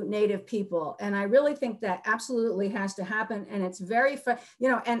to Native people. And I really think that absolutely has to happen. And it's very,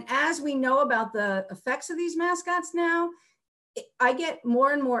 and as we know about the effects of these mascots now, I get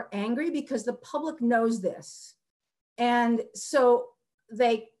more and more angry because the public knows this. And so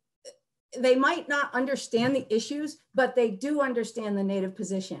they might not understand the issues, but they do understand the Native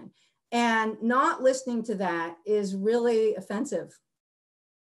position. And not listening to that is really offensive.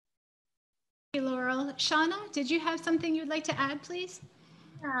 Hey, Laurel. Shauna, did you have something you'd like to add, please?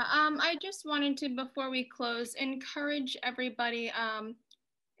 Yeah, I just wanted to, before we close, encourage everybody,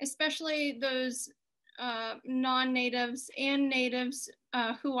 especially those non-natives and natives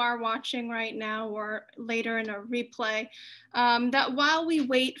who are watching right now or later in a replay, that while we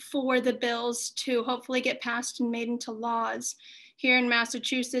wait for the bills to hopefully get passed and made into laws here in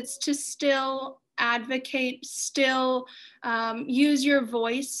Massachusetts, to still advocate, still use your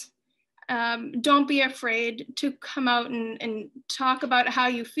voice. Don't be afraid to come out and talk about how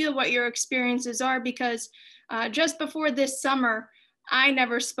you feel, what your experiences are, because just before this summer, I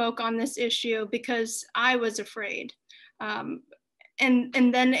never spoke on this issue because I was afraid. And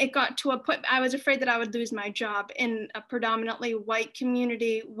then it got to a point, I was afraid that I would lose my job in a predominantly white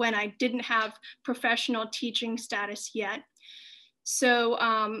community when I didn't have professional teaching status yet.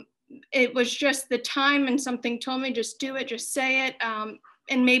 So it was just the time, and something told me, just do it, just say it.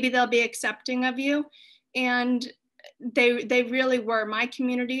 And maybe they'll be accepting of you. And they really were. My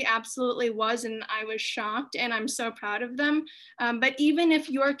community absolutely was, and I was shocked, and I'm so proud of them. But even if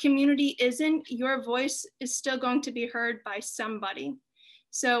your community isn't, your voice is still going to be heard by somebody.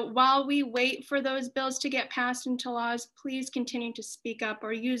 So while we wait for those bills to get passed into laws, please continue to speak up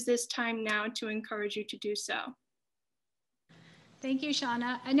or use this time now to encourage you to do so. Thank you,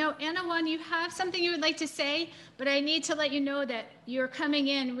 Shauna. I know, Anna, you have something you would like to say, but I need to let you know that you're coming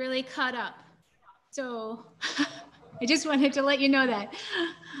in really caught up. So I just wanted to let you know that.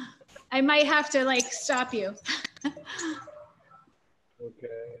 I might have to stop you.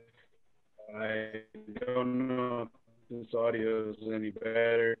 Okay. I don't know if this audio is any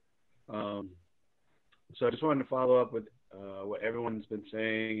better. So I just wanted to follow up with what everyone's been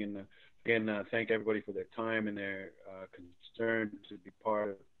saying, and again, thank everybody for their time and their concern to be part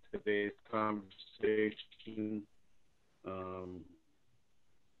of today's conversation.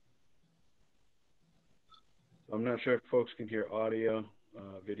 I'm not sure if folks can hear audio.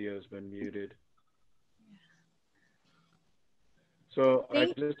 Video has been muted. So I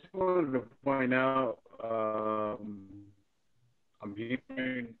just wanted to point out, I'm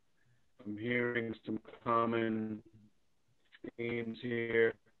hearing some common themes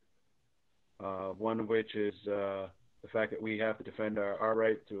here. One of which is the fact that we have to defend our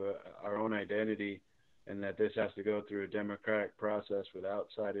right to our own identity, and that this has to go through a democratic process with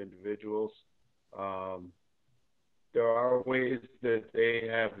outside individuals. There are ways that they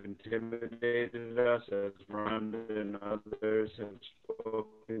have intimidated us, as Rhonda and others have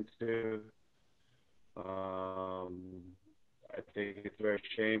spoken to. I think it's very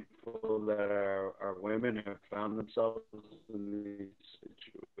shameful that our women have found themselves in these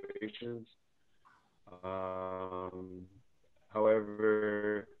situations.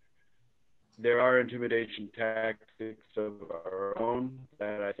 However, there are intimidation tactics of our own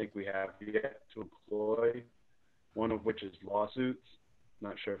that I think we have yet to employ, one of which is lawsuits.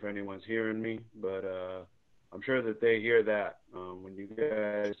 Not sure if anyone's hearing me, but I'm sure that they hear that. When you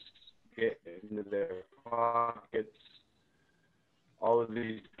guys get into their pockets, all of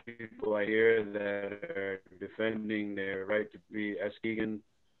these people I hear that are defending their right to be Eskegan,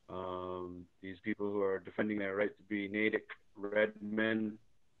 these people who are defending their right to be Natick red men,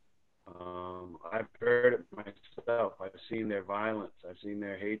 I've heard it myself. I've seen their violence. I've seen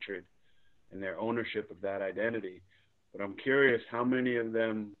their hatred and their ownership of that identity. But I'm curious how many of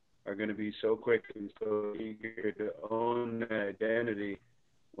them are going to be so quick and so eager to own that identity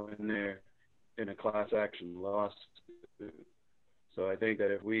when they're in a class action lawsuit. So I think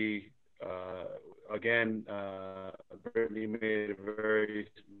that if we, again, Brittany made a very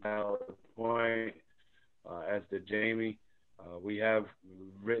valid point, as did Jamie. We have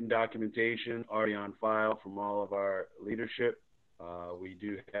written documentation already on file from all of our leadership. We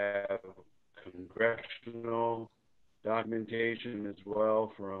do have congressional documentation as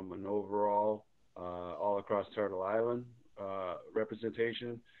well from an overall, all across Turtle Island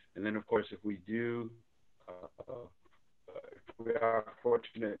representation. And then, of course, if we do, if we are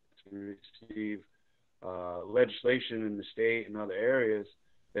fortunate to receive legislation in the state and other areas,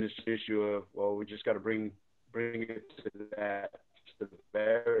 then it's an issue of, well, we just got to bring it to that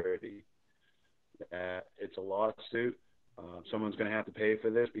severity that it's a lawsuit. Someone's going to have to pay for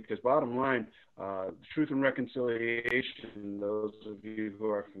this, because bottom line, Truth and Reconciliation, those of you who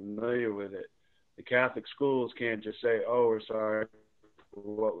are familiar with it, the Catholic schools can't just say, oh, we're sorry for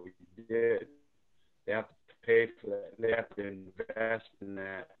what we did. They have to pay for that. They have to invest in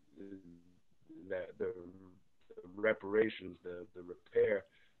that the reparations, the repair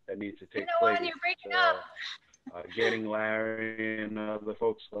that needs to take place. You're breaking up. Getting Larry and other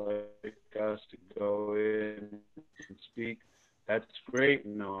folks like us to go in and speak, that's great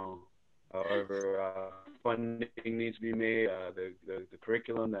and all. However, funding needs to be made. The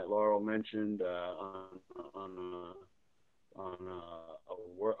curriculum that Laurel mentioned on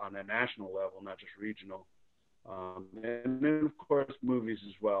a national level, not just regional. And then, of course, movies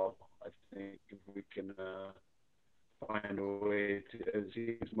as well. I think if we can find a way to, it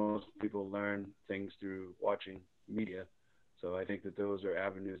seems most people learn things through watching media. So I think that those are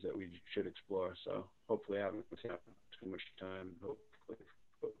avenues that we should explore. So hopefully I haven't taken too much time. Hopefully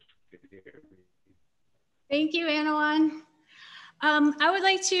folks can hear me. Thank you, Anawan. I would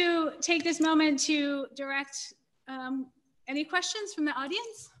like to take this moment to direct any questions from the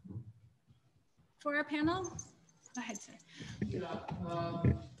audience for our panel. Go ahead, sir. Yeah,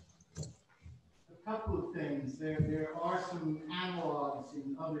 a couple of things. There are some analogs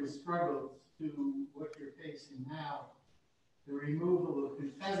in other struggles to what you're facing now. The removal of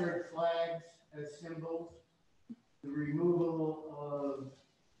Confederate flags as symbols, the removal of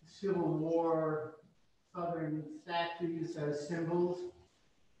Civil War Southern statues as symbols,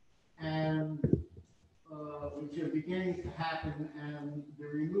 and which are beginning to happen, and the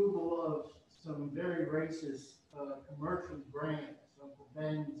removal of some very racist commercial brands, Uncle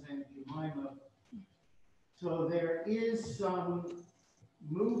Ben's and Jemima. So there is some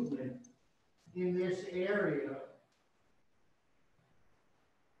movement in this area,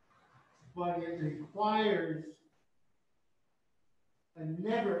 but it requires a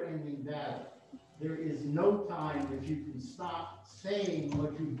never-ending battle. There is no time that you can stop saying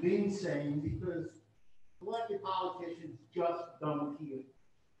what you've been saying, because elected politicians just don't hear.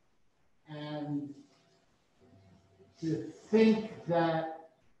 And to think that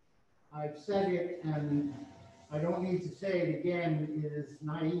I've said it and I don't need to say it again is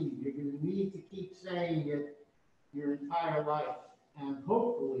naive. You're going to need to keep saying it your entire life. And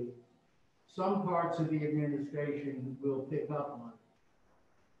hopefully some parts of the administration will pick up on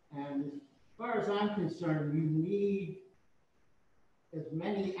it. And as far as I'm concerned, you need as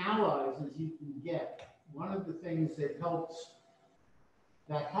many allies as you can get. One of the things that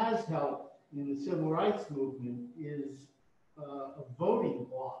has helped in the civil rights movement is a voting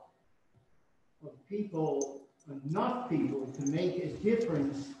bloc of people, enough people to make a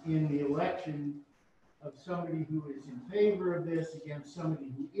difference in the election of somebody who is in favor of this against somebody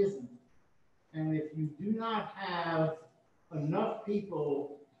who isn't. And if you do not have enough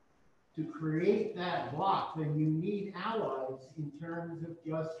people to create that block, then you need allies in terms of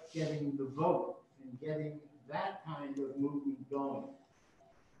just getting the vote and getting that kind of movement going.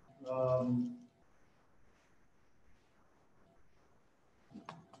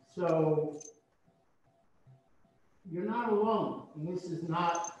 So you're not alone, and this is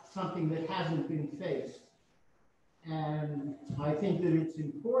not something that hasn't been faced. And I think that it's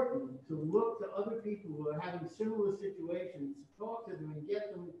important to look to other people who are having similar situations, talk to them and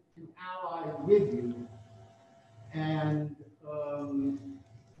get them to ally with you. And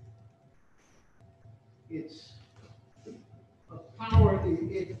it's a power,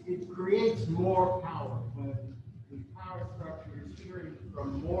 it creates more power when the power structure is hearing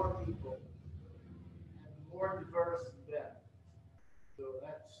from more people and the more diverse the better. So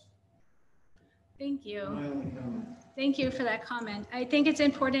that's Thank you. my only comment. Thank you for that comment. I think it's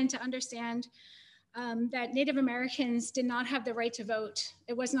important to understand that Native Americans did not have the right to vote.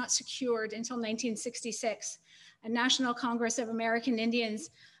 It was not secured until 1966. A National Congress of American Indians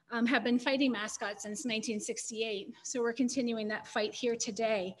have been fighting mascots since 1968. So we're continuing that fight here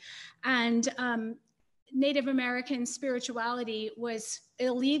today. And Native American spirituality was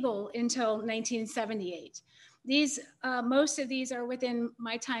illegal until 1978. These, most of these are within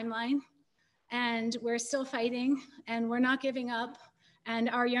my timeline, and we're still fighting and we're not giving up. And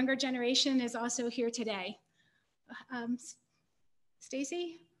our younger generation is also here today.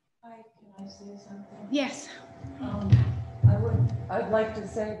 Stacy? Hi, can I say something? Yes. I'd like to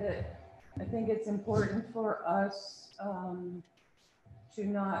say that I think it's important for us to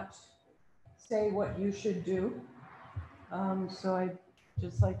not say what you should do. So I'd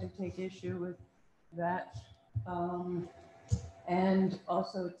just like to take issue with that. And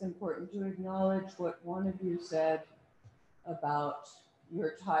also it's important to acknowledge what one of you said about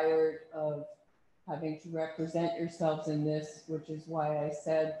you're tired of having to represent yourselves in this, which is why I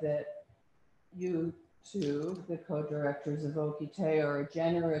said that you two, the co-directors of Ohketeau, are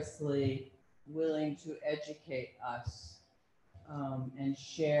generously willing to educate us and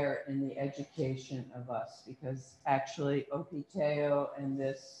share in the education of us, because actually Ohketeau and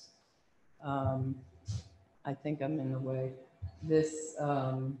this, I think I'm in the way, this,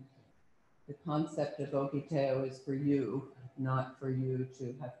 the concept of Ohketeau is for you, not for you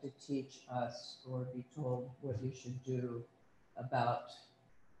to have to teach us or be told what you should do about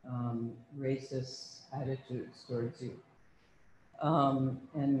racist attitudes towards you.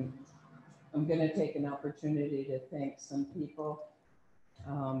 And I'm going to take an opportunity to thank some people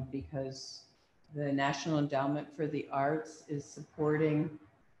because the National Endowment for the Arts is supporting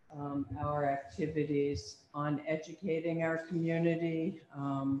our activities on educating our community,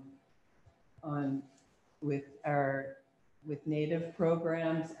 with Native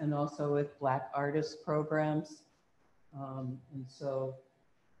programs and also with Black artist programs. And so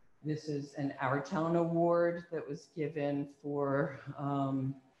this is an Our Town Award that was given for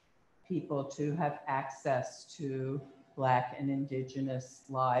people to have access to Black and Indigenous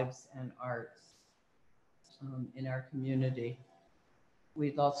lives and arts in our community.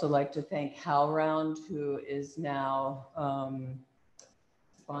 We'd also like to thank HowlRound, who is now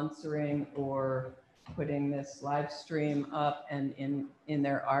sponsoring or putting this live stream up and in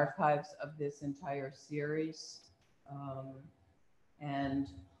their archives of this entire series. And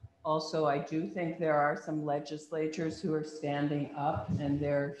also, I do think there are some legislators who are standing up and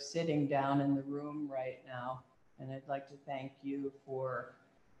they're sitting down in the room right now. And I'd like to thank you for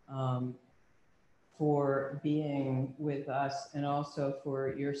being with us and also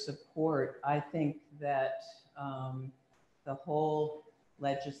for your support. I think that the whole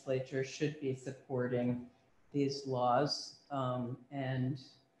legislature should be supporting these laws. And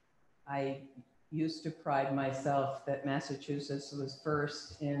I used to pride myself that Massachusetts was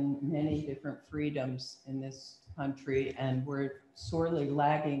first in many different freedoms in this country, and we're sorely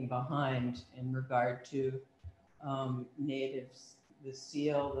lagging behind in regard to natives, the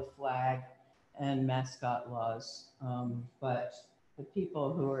seal, the flag, and mascot laws. But the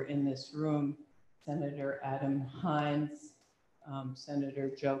people who are in this room, Senator Adam Hines, Senator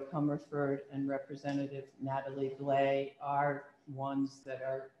Joe Comerford, and Representative Natalie Blais are ones that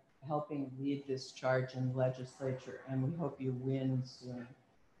are helping lead this charge in the legislature, and we hope you win soon.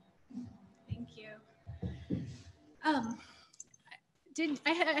 Thank you.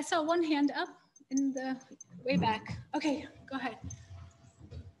 I saw one hand up in the way back. Okay, go ahead.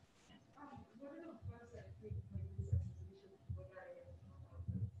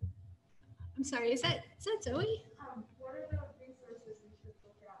 I'm sorry, is that Zoe? What are the resources we should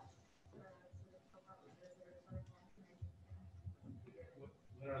look at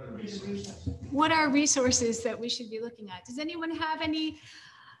What are resources that we should be looking at? Does anyone have any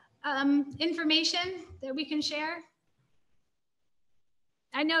information that we can share?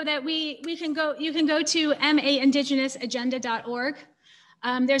 I know that you can go to maindigenousagenda.org.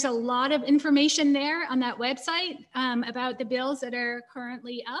 There's a lot of information there on that website about the bills that are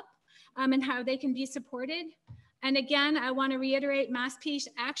currently up and how they can be supported. And again, I want to reiterate, Mass Peace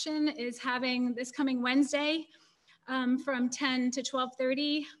Action is having this coming Wednesday from 10 to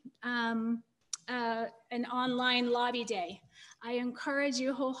 12:30, an online lobby day. I encourage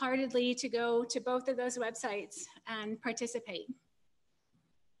you wholeheartedly to go to both of those websites and participate.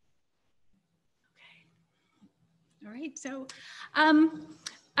 Okay. All right, so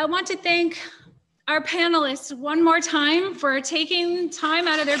I want to thank our panelists one more time for taking time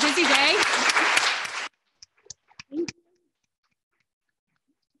out of their busy day.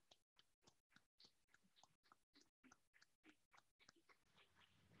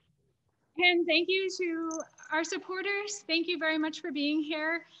 And thank you to our supporters. Thank you very much for being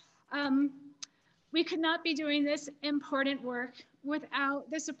here. We could not be doing this important work without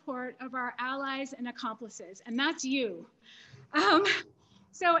the support of our allies and accomplices, and that's you. And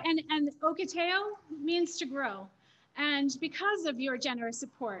Ohketeau means to grow. And because of your generous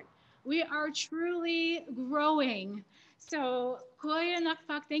support, we are truly growing. So, Koya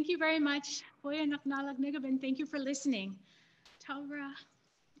Nakpak, thank you very much. Koya Naknalag Nigabin, thank you for listening. Taura,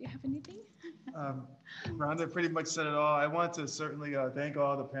 do you have anything? Rhonda pretty much said it all. I want to certainly thank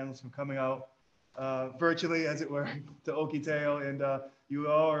all the panelists for coming out virtually, as it were, to Ohketeau. And you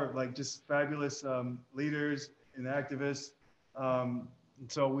all are like just fabulous leaders and activists.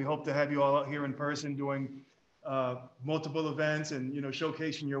 So we hope to have you all out here in person doing multiple events and, you know,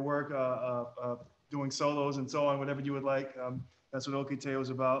 showcasing your work, doing solos and so on, whatever you would like. That's what Ohketeau is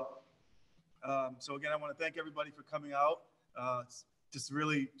about. So again, I want to thank everybody for coming out. It's just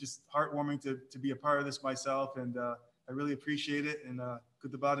really just heartwarming to be a part of this myself, and I really appreciate it. And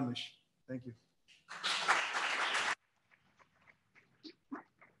good bottomish. Thank you.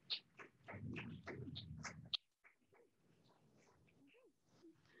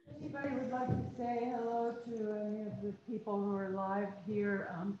 Anybody would like to say hello to any of the people who are live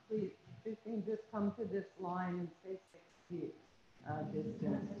here, please